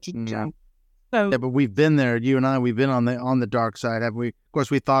 What you do. So, yeah, but we've been there. You and I, we've been on the dark side, haven't we? Of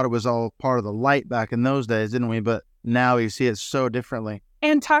course, we thought it was all part of the light back in those days, didn't we? But now you see it so differently.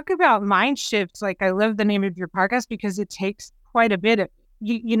 And talk about mind shifts. Like, I love the name of your podcast because it takes quite a bit of,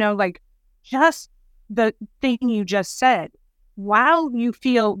 like just the thing you just said. While you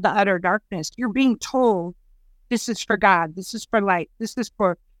feel the utter darkness, you're being told this is for God. This is for light. This is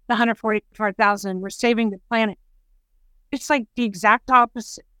for the 144,000. We're saving the planet. It's like the exact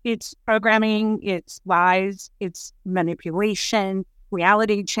opposite. It's programming, it's lies, it's manipulation,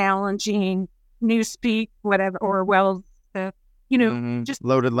 reality challenging, newspeak, whatever, Orwell stuff. just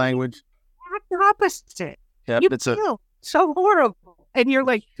loaded language. the opposite. Yep, You feel so horrible. And you're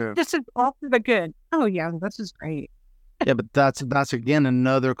like, this is all for the good. Oh, yeah, this is great. Yeah, but that's again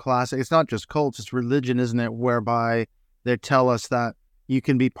another classic. It's not just cults, it's religion, isn't it? Whereby they tell us that you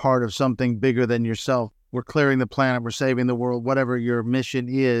can be part of something bigger than yourself. We're clearing the planet, we're saving the world, whatever your mission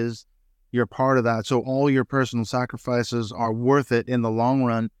is, you're part of that. So all your personal sacrifices are worth it in the long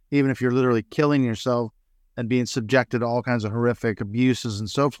run, even if you're literally killing yourself and being subjected to all kinds of horrific abuses and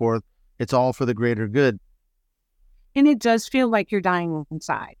so forth. It's all for the greater good. And it does feel like you're dying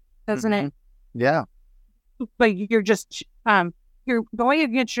inside, doesn't it? Yeah. But you're just, you're going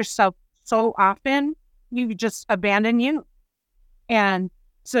against yourself so often, you just abandon you. And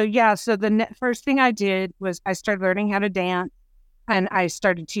so, so the first thing I did was I started learning how to dance, and I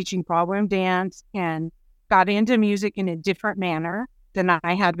started teaching ballroom dance and got into music in a different manner than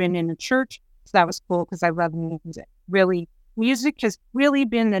I had been in a church. So that was cool because I love music. Really, music has really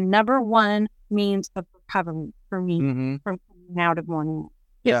been the number one means of recovery for me from coming out of Morningland.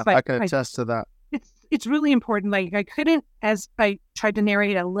 Yeah, I can attest to that. It's really important. Like I couldn't, as I tried to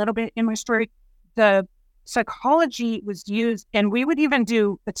narrate a little bit in my story, the psychology was used, and we would even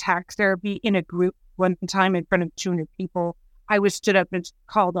do attack therapy in a group one time in front of 200 people. I was stood up and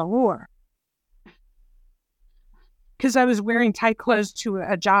called a whore because I was wearing tight clothes to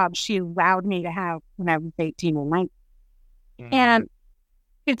a job she allowed me to have when I was 18 or 19. And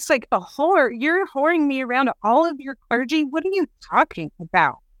it's like, a whore, you're whoring me around to all of your clergy. What are you talking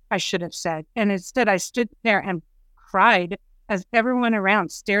about? I should have said. And instead I stood there and cried as everyone around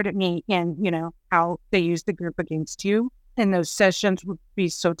stared at me, and, how they used the group against you. And those sessions would be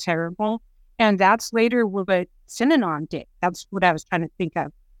so terrible. And that's later what Synanon did. That's what I was trying to think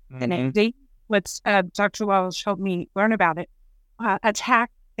of. And what Dr. Walsh helped me learn about it.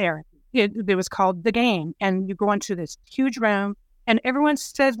 Attack therapy. It was called The Game. And you go into this huge room and everyone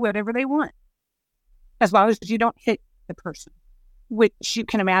says whatever they want, as long as you don't hit the person, which you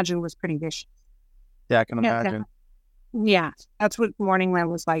can imagine was pretty vicious. Yeah, I can imagine. Yeah, that's what Morningland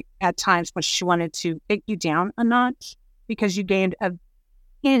was like at times when she wanted to take you down a notch because you gained an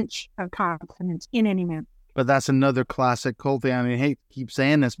inch of confidence in any man. But that's another classic cult thing. I mean, I hate to keep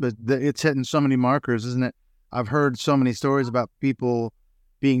saying this, but it's hitting so many markers, isn't it? I've heard so many stories about people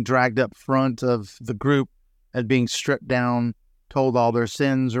being dragged up front of the group and being stripped down, told all their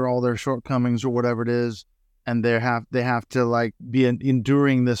sins or all their shortcomings or whatever it is, and they have to like be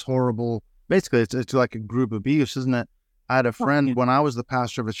enduring this horrible. Basically, it's like a group abuse, isn't it? I had a friend when I was the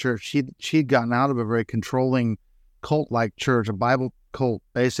pastor of a church. She'd gotten out of a very controlling cult-like church, a Bible cult,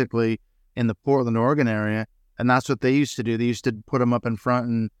 basically in the Portland, Oregon area, and that's what they used to do. They used to put them up in front,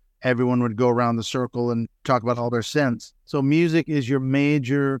 and everyone would go around the circle and talk about all their sins. So music is your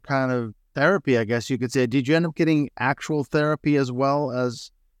major kind of therapy, I guess you could say. Did you end up getting actual therapy as well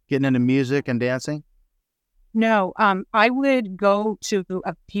as getting into music and dancing? No, I would go to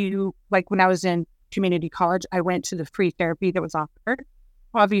a few, like when I was in community college, I went to the free therapy that was offered.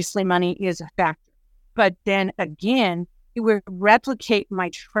 Obviously, money is a factor. But then again, it would replicate my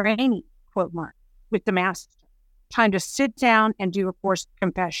training, quote mark, with the master, trying to sit down and do a forced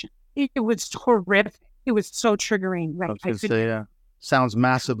confession. It was horrific. It was so triggering. Like, I could say, yeah. Sounds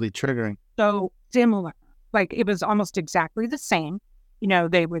massively triggering. So similar. Like, it was almost exactly the same.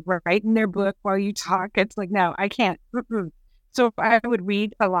 They would write in their book while you talk. It's like, no, I can't. So I would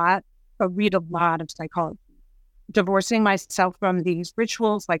read a lot of psychology, divorcing myself from these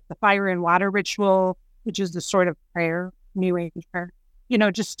rituals, like the fire and water ritual, which is the sort of prayer, New Age prayer,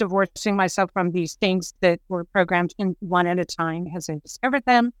 just divorcing myself from these things that were programmed in one at a time as I discovered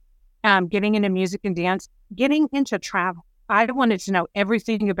them, getting into music and dance, getting into travel. I wanted to know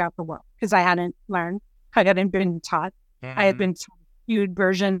everything about the world because I hadn't learned. I hadn't been taught. I had been taught a skewed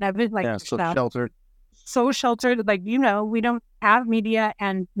version of it, like yourself. So sheltered. Like, we don't have media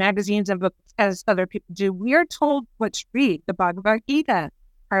and magazines and books as other people do. We are told what to read: the Bhagavad Gita,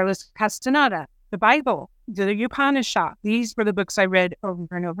 Carlos Castaneda, the Bible, the Upanishad. These were the books I read over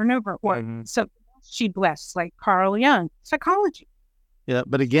and over and over. Or so she blessed, like Carl Jung, psychology. Yeah,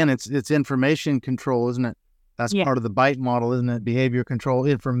 but again, it's information control, isn't it? That's part of the BITE model, isn't it? Behavior control,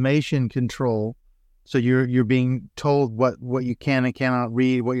 information control. So you're being told what you can and cannot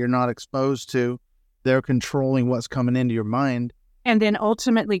read, what you're not exposed to. They're controlling what's coming into your mind. And then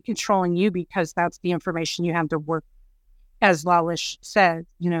ultimately controlling you because that's the information you have to work, as Lalish said,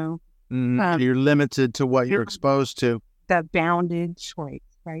 you're limited to what you're exposed to. The bounded choice,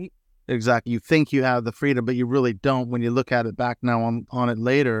 right? Exactly. You think you have the freedom, but you really don't. When you look at it back now on it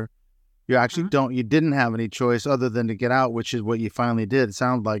later, you actually don't. You didn't have any choice other than to get out, which is what you finally did. It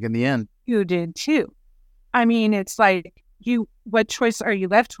sounded like in the end. You did too. I mean, it's like what choice are you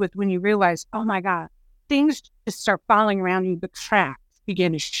left with when you realize, oh my God, things just start falling around you, the cracks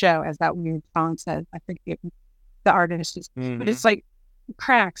begin to show, as that weird song says. I forget the artist is, but it's like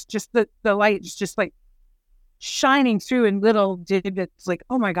cracks, just the light is just like shining through in little divots, like,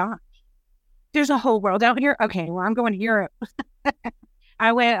 oh my gosh, there's a whole world out here. Okay, well, I'm going to Europe.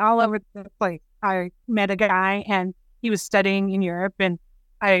 I went all over the place. I met a guy and he was studying in Europe, and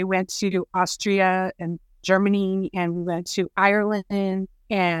I went to Austria and Germany, and we went to Ireland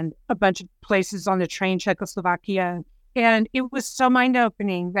and a bunch of places on the train, Czechoslovakia. And it was so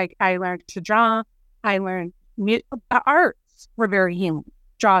mind-opening. Like, I learned to draw. I learned arts were very healing.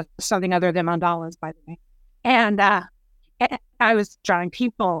 Draw something other than mandalas, by the way. And I was drawing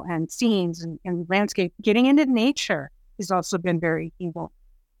people and scenes and landscape. Getting into nature has also been very healing.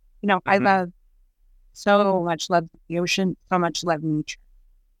 I love the ocean, so much love nature.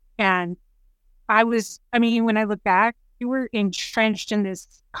 And when I look back, we were entrenched in this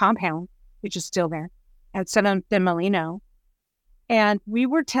compound, which is still there, at San Molino. And we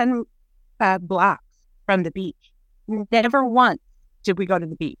were 10 blocks from the beach. Never once did we go to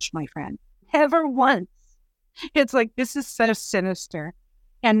the beach, my friend. Never once. It's like, this is so sinister.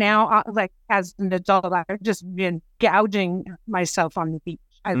 And now, as an adult, I've just been gouging myself on the beach.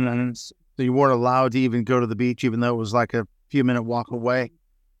 So you weren't allowed to even go to the beach, even though it was like a few minute walk away?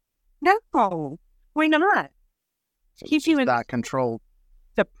 No, why not? Keep you in that control.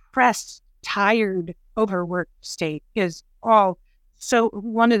 Depressed, tired, overworked state is all. So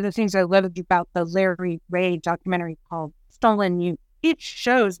one of the things I loved about the Larry Ray documentary called Stolen Youth, it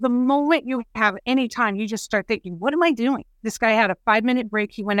shows the moment you have any time, you just start thinking, what am I doing? This guy had a 5-minute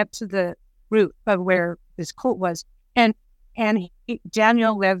break. He went up to the roof of where this cult was. And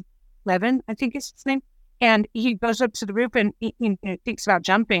Daniel Levin, I think is his name. And he goes up to the roof and he thinks about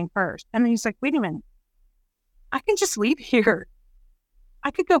jumping first. And then he's like, wait a minute. I can just leave here. I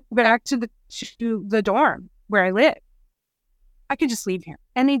could go back to the dorm where I live. I could just leave here.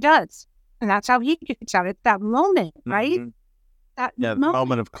 And he does. And that's how he gets out. It's that moment, right? That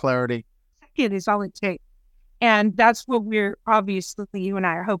moment of clarity. Second is all it takes. And that's what we're, obviously, you and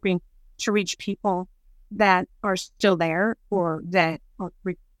I are hoping to reach people that are still there or that are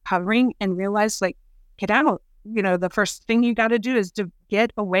recovering and realize, like, get out. The first thing you got to do is to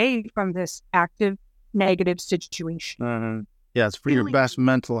get away from this active negative situation. Yeah, it's for your best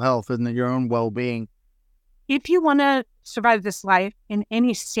mental health and your own well-being. If you want to survive this life in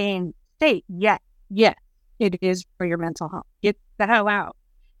any sane state, yes, it is for your mental health. Get the hell out.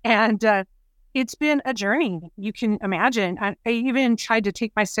 And it's been a journey. You can imagine. I even tried to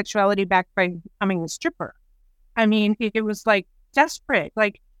take my sexuality back by becoming a stripper. I mean, it was like desperate.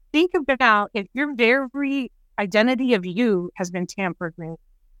 Like, think about if your very identity of you has been tampered with,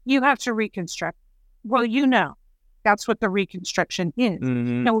 you have to reconstruct. Well, that's what the reconstruction is.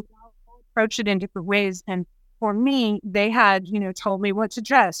 We all approach it in different ways. And for me, they had, told me what to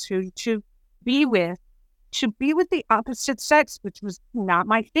dress, who to be with the opposite sex, which was not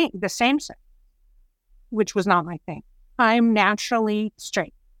my thing, the same sex, which was not my thing. I'm naturally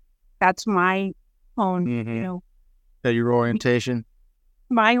straight. That's my own, your orientation.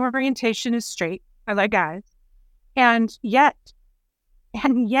 My orientation is straight. I like guys. And yet,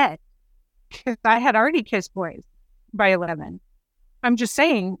 I had already kissed boys by 11. I'm just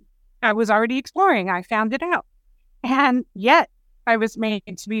saying, I was already exploring. I found it out. And yet, I was made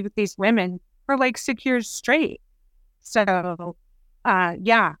to be with these women for like 6 years straight. So,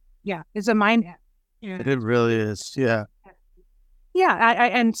 it's a mind. Yeah. It really is. Yeah. Yeah.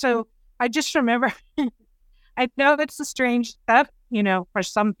 And so I just remember, I know it's the strange stuff, for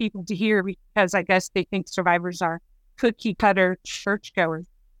some people to hear, because I guess they think survivors are cookie cutter churchgoers.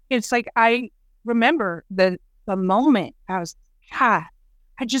 It's like, I remember the moment I was, God,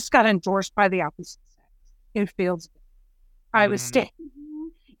 I just got endorsed by the opposite sex. It feels good. I was standing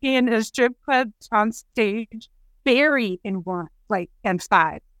in a strip club on stage, buried in 1, and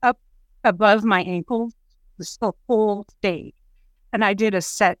 5, up above my ankles, the whole stage. And I did a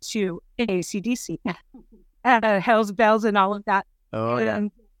set to AC/DC, Hell's Bells and all of that. Oh, yeah.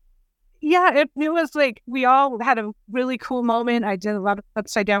 Yeah, it was like we all had a really cool moment. I did a lot of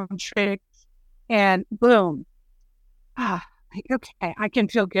upside down tricks and boom. Okay, I can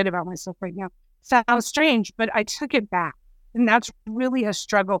feel good about myself right now. Sounds strange, but I took it back. And that's really a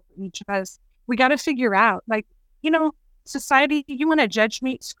struggle for each of us. We got to figure out, society, you want to judge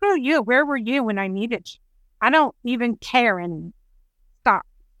me? Screw you. Where were you when I needed you? I don't even care anymore. Stop.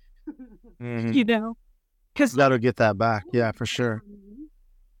 Because that'll get that back. Yeah, for sure.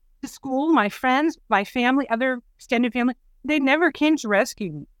 The school, my friends, my family, other extended family, they never came to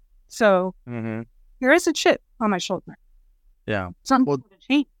rescue me. So there is a chip on my shoulder. Yeah. Something to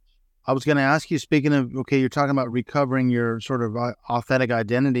change. I was going to ask you, speaking of, okay, you're talking about recovering your sort of authentic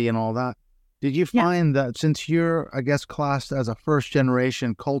identity and all that. Did you find that since you're, I guess, classed as a first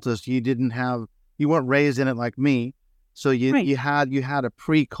generation cultist, you weren't raised in it like me. So you had a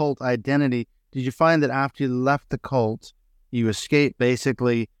pre-cult identity. Did you find that after you left the cult, you escaped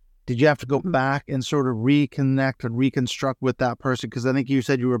basically? Did you have to go back and sort of reconnect and reconstruct with that person? Because I think you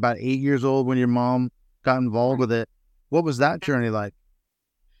said you were about 8 years old when your mom got involved with it. What was that journey like?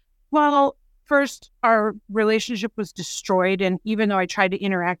 Well, first, our relationship was destroyed. And even though I tried to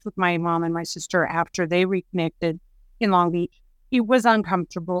interact with my mom and my sister after they reconnected in Long Beach, it was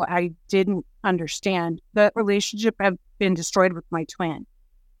uncomfortable. I didn't understand. The relationship had been destroyed with my twin.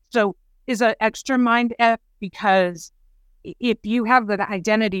 So is an extra mind F, because if you have the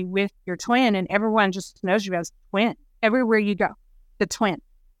identity with your twin and everyone just knows you as twin, everywhere you go, the twin.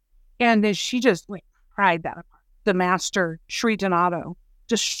 And then she just pried that apart. The master, Sri Donato,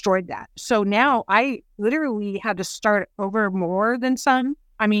 destroyed that. So now I literally had to start over more than some.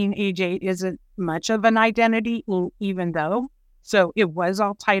 I mean, age 8 isn't much of an identity, even though. So it was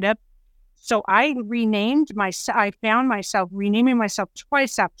all tied up. So I I found myself renaming myself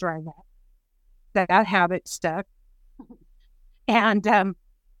twice after I left. That habit stuck. And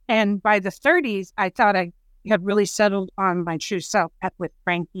by the 30s, I thought I had really settled on my true self with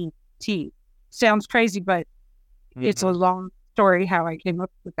Frankie, Tease. Sounds crazy, but it's a long story how I came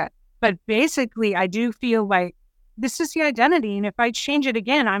up with that. But basically, I do feel like this is the identity. And if I change it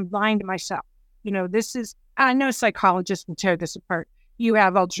again, I'm blind to myself. I know psychologists will tear this apart. You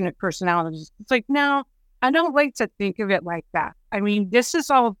have alternate personalities. It's like, no, I don't like to think of it like that. I mean, this is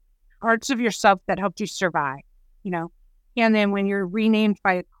all parts of yourself that helped you survive, And then when you're renamed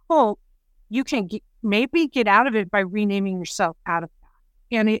by a cult, you can maybe get out of it by renaming yourself out of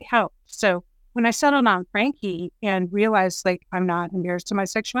that. And it helps. So when I settled on Frankie and realized, I'm not embarrassed to my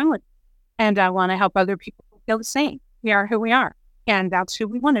sexuality and I want to help other people feel the same. We are who we are. And that's who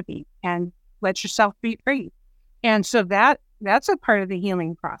we want to be. And let yourself be free. And so that's a part of the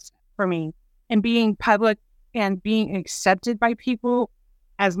healing process for me. And being public and being accepted by people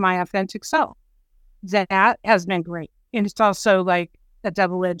as my authentic self. That has been great. And it's also like a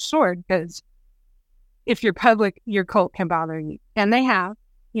double-edged sword, because if you're public, your cult can bother you. And they have,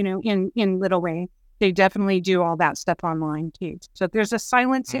 in little ways. They definitely do all that stuff online too. So there's a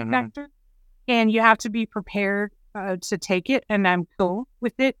silencing factor, and you have to be prepared to take it. And I'm cool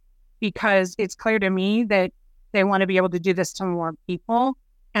with it, because it's clear to me that they want to be able to do this to more people.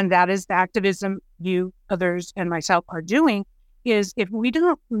 And that is the activism you, others, and myself are doing, is if we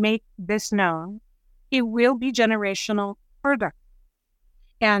don't make this known, it will be generational further.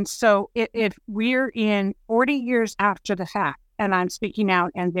 And so if we're in 40 years after the fact, and I'm speaking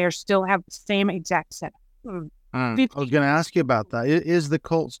out, and they still have the same exact setup. I was going to ask you about that. Is the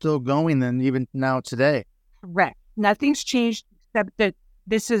cult still going then, even now today? Correct. Nothing's changed except that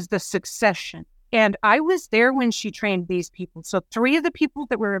this is the succession. And I was there when she trained these people. So 3 of the people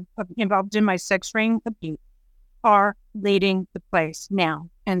that were involved in my sex ring abuse are leading the place now.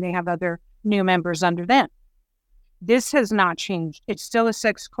 And they have other new members under them. This has not changed. It's still a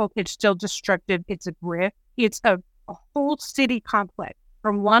sex cult. It's still destructive. It's a grift. It's a whole city complex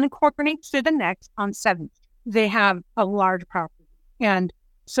from one corner to the next on 7th. They have a large property. And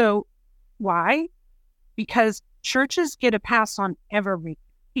so why? Because churches get a pass on everything.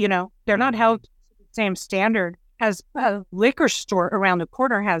 They're not held to the same standard as a liquor store around the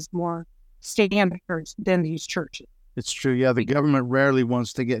corner has more standards than these churches. It's true. Yeah, the government rarely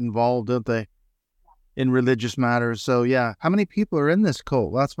wants to get involved, don't they, in religious matters? So, yeah. How many people are in this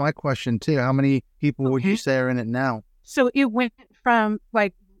cult? That's my question, too. How many people would you say are in it now? So it went from,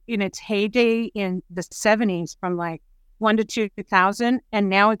 in its heyday in the 70s, from 1 to 2,000, and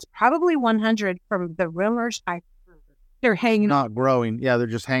now it's probably 100 from the rumors I heard. They're hanging Not growing. Yeah, they're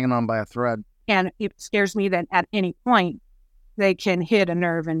just hanging on by a thread. And it scares me that at any point they can hit a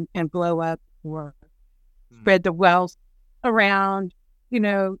nerve and blow up, or spread the wealth around,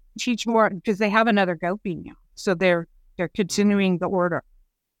 teach more, because they have another goatee now. So they're continuing the order.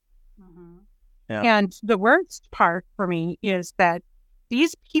 Yeah. And the worst part for me is that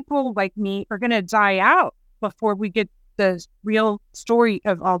these people like me are going to die out before we get the real story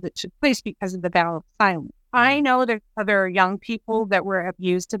of all that took place because of the battle of silence. I know there's other young people that were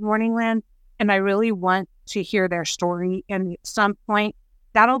abused in Morningland, and I really want to hear their story. And at some point,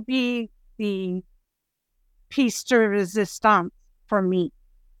 that'll be the piece de resistance for me,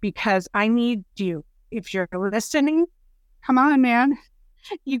 because I need you. If you're listening, come on, man.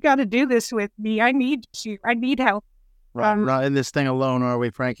 You got to do this with me. I need you. I need help. Right, not in this thing alone, are we,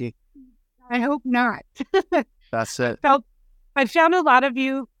 Frankie? I hope not. That's it. I felt I found a lot of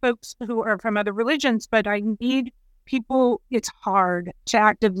you folks who are from other religions, but I need people. It's hard to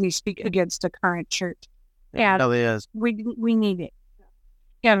actively speak against a current church. And it really is. we need it.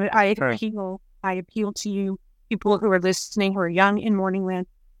 And I appeal to you, people who are listening, who are young in Morningland.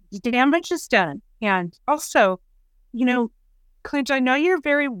 Damage is done. And also, Clint, I know you're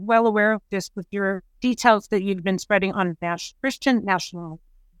very well aware of this with your details that you've been spreading on Christian national.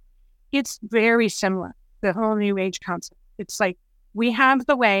 It's very similar, the whole New Age concept. It's like, we have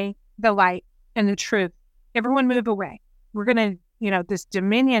the way, the light, and the truth. Everyone move away. We're going to, this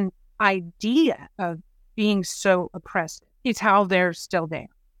dominion idea of being so oppressive is how they're still there.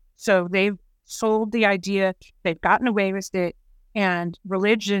 So they've sold the idea, they've gotten away with it, and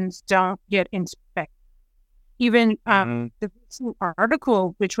religions don't get inspected. Even the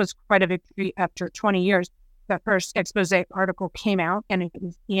article, which was quite a victory after 20 years, the first expose article came out, and it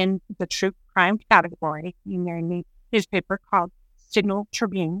was in the true crime category in their newspaper called Signal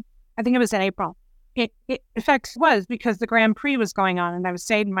Tribune. I think it was in April. It in fact was because the Grand Prix was going on, and I was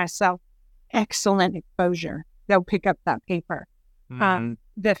saying to myself, excellent exposure. They'll pick up that paper.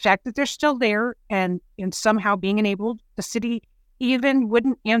 The fact that they're still there and somehow being enabled, the city even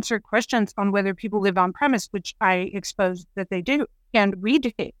wouldn't answer questions on whether people live on premise, which I exposed that they do. And we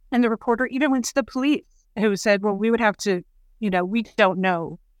did. And the reporter even went to the police, who said, well, we would have to, we don't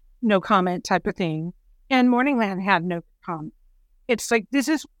know, no comment type of thing. And Morningland had no comment. It's like, this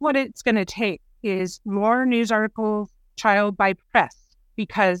is what it's going to take, is more news articles trialed by press,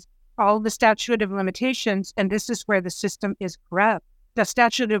 because all the statute of limitations, and this is where the system is corrupt, the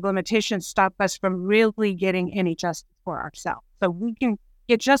statute of limitations stop us from really getting any justice for ourselves. So we can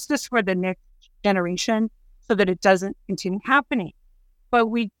get justice for the next generation so that it doesn't continue happening. But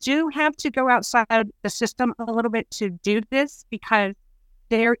we do have to go outside the system a little bit to do this, because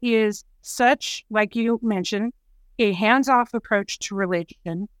there is such, like you mentioned, a hands-off approach to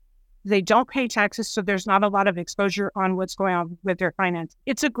religion. They don't pay taxes, so there's not a lot of exposure on what's going on with their finances.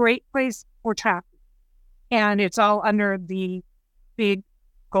 It's a great place for trafficking, and it's all under the big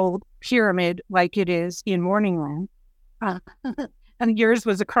gold pyramid like it is in Morningland. And yours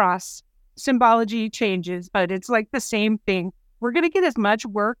was a cross. Symbology changes, but it's like the same thing. We're going to get as much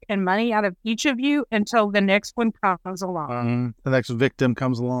work and money out of each of you until the next one comes along. The next victim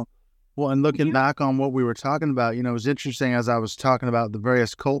comes along. Well, and looking back on what we were talking about, it was interesting as I was talking about the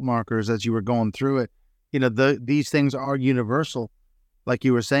various cult markers as you were going through it. These things are universal. Like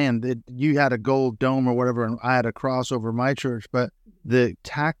you were saying, you had a gold dome or whatever, and I had a cross over my church. But the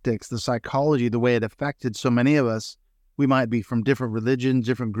tactics, the psychology, the way it affected so many of us, we might be from different religions,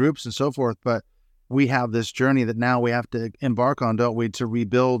 different groups and so forth, but we have this journey that now we have to embark on, don't we, to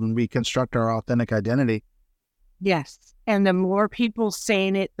rebuild and reconstruct our authentic identity. Yes. And the more people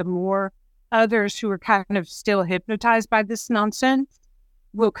saying it, the more others who are kind of still hypnotized by this nonsense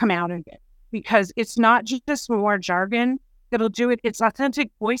will come out of it. Because it's not just more jargon that'll do it. It's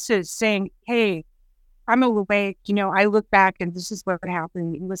authentic voices saying, hey, I'm awake. I look back and this is what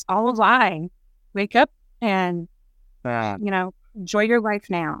happened. It was all a lie. Wake up and, enjoy your life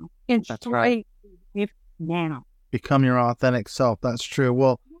now. That's right. Life now. Become your authentic self. That's true.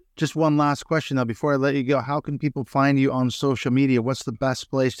 Well, just one last question though, before I let you go. How can people find you on social media? What's the best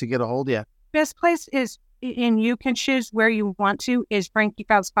place to get a hold of you? Best place is, and you can choose where you want to, is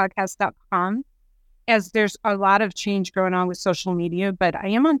FrankieFowlespodcast.com, as there's a lot of change going on with social media, but I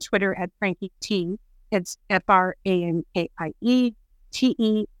am on Twitter at Frankie T. It's FrankieTease.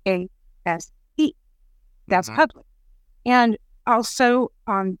 That's public. And also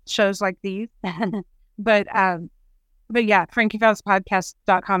on shows like these. But yeah,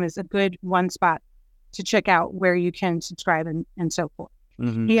 FrankieFowlespodcast.com is a good one spot to check out where you can subscribe and so forth.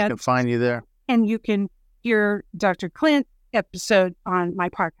 You can find you there. And you can hear Dr. Clint episode on my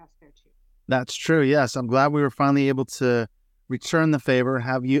podcast there too. That's true. Yes. I'm glad we were finally able to return the favor,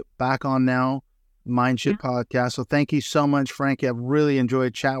 have you back on now, Mindship Podcast. So thank you so much, Frankie. I've really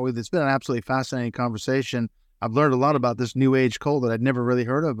enjoyed chatting with you. It's been an absolutely fascinating conversation. I've learned a lot about this New Age cult that I'd never really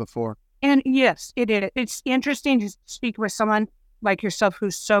heard of before. And yes, it is. It's interesting to speak with someone like yourself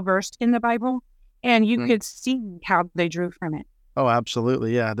who's so versed in the Bible, and you could see how they drew from it. Oh,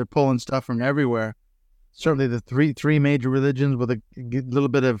 absolutely. Yeah. They're pulling stuff from everywhere. Certainly the three major religions with a little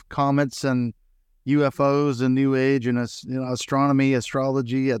bit of comets and UFOs and New Age and astronomy,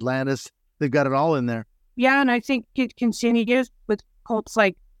 astrology, Atlantis. They've got it all in there. Yeah, and I think it continues with cults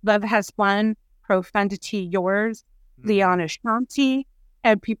like Love Has Won, Profundity Yours, Liana Shanti,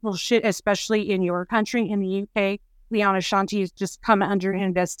 and people should, especially in your country, in the UK, Liana Shanti has just come under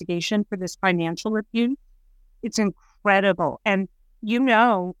investigation for this financial abuse. It's incredible. And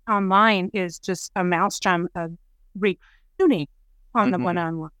online is just a maelstrom of recruiting tuning on the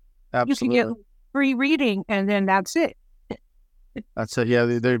one-on-one. Absolutely. You can get free reading, and then that's it. That's it.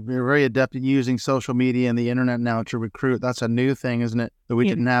 Yeah, they're very adept at using social media and the internet now to recruit. That's a new thing, isn't it? That we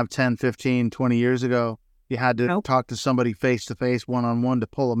didn't have 10, 15, 20 years ago. You had to talk to somebody face-to-face, one-on-one to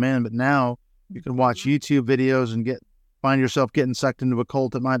pull them in. But now you can watch YouTube videos and find yourself getting sucked into a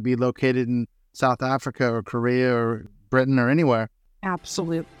cult that might be located in South Africa or Korea or Britain or anywhere.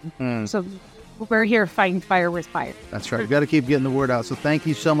 Absolutely. So we're here fighting fire with fire. That's right. You got to keep getting the word out. So thank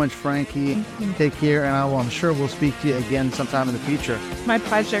you so much, Frankie. Take care, and I'm sure we'll speak to you again sometime in the future. My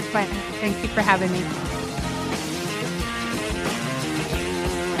pleasure, Clint. Thank you for having me.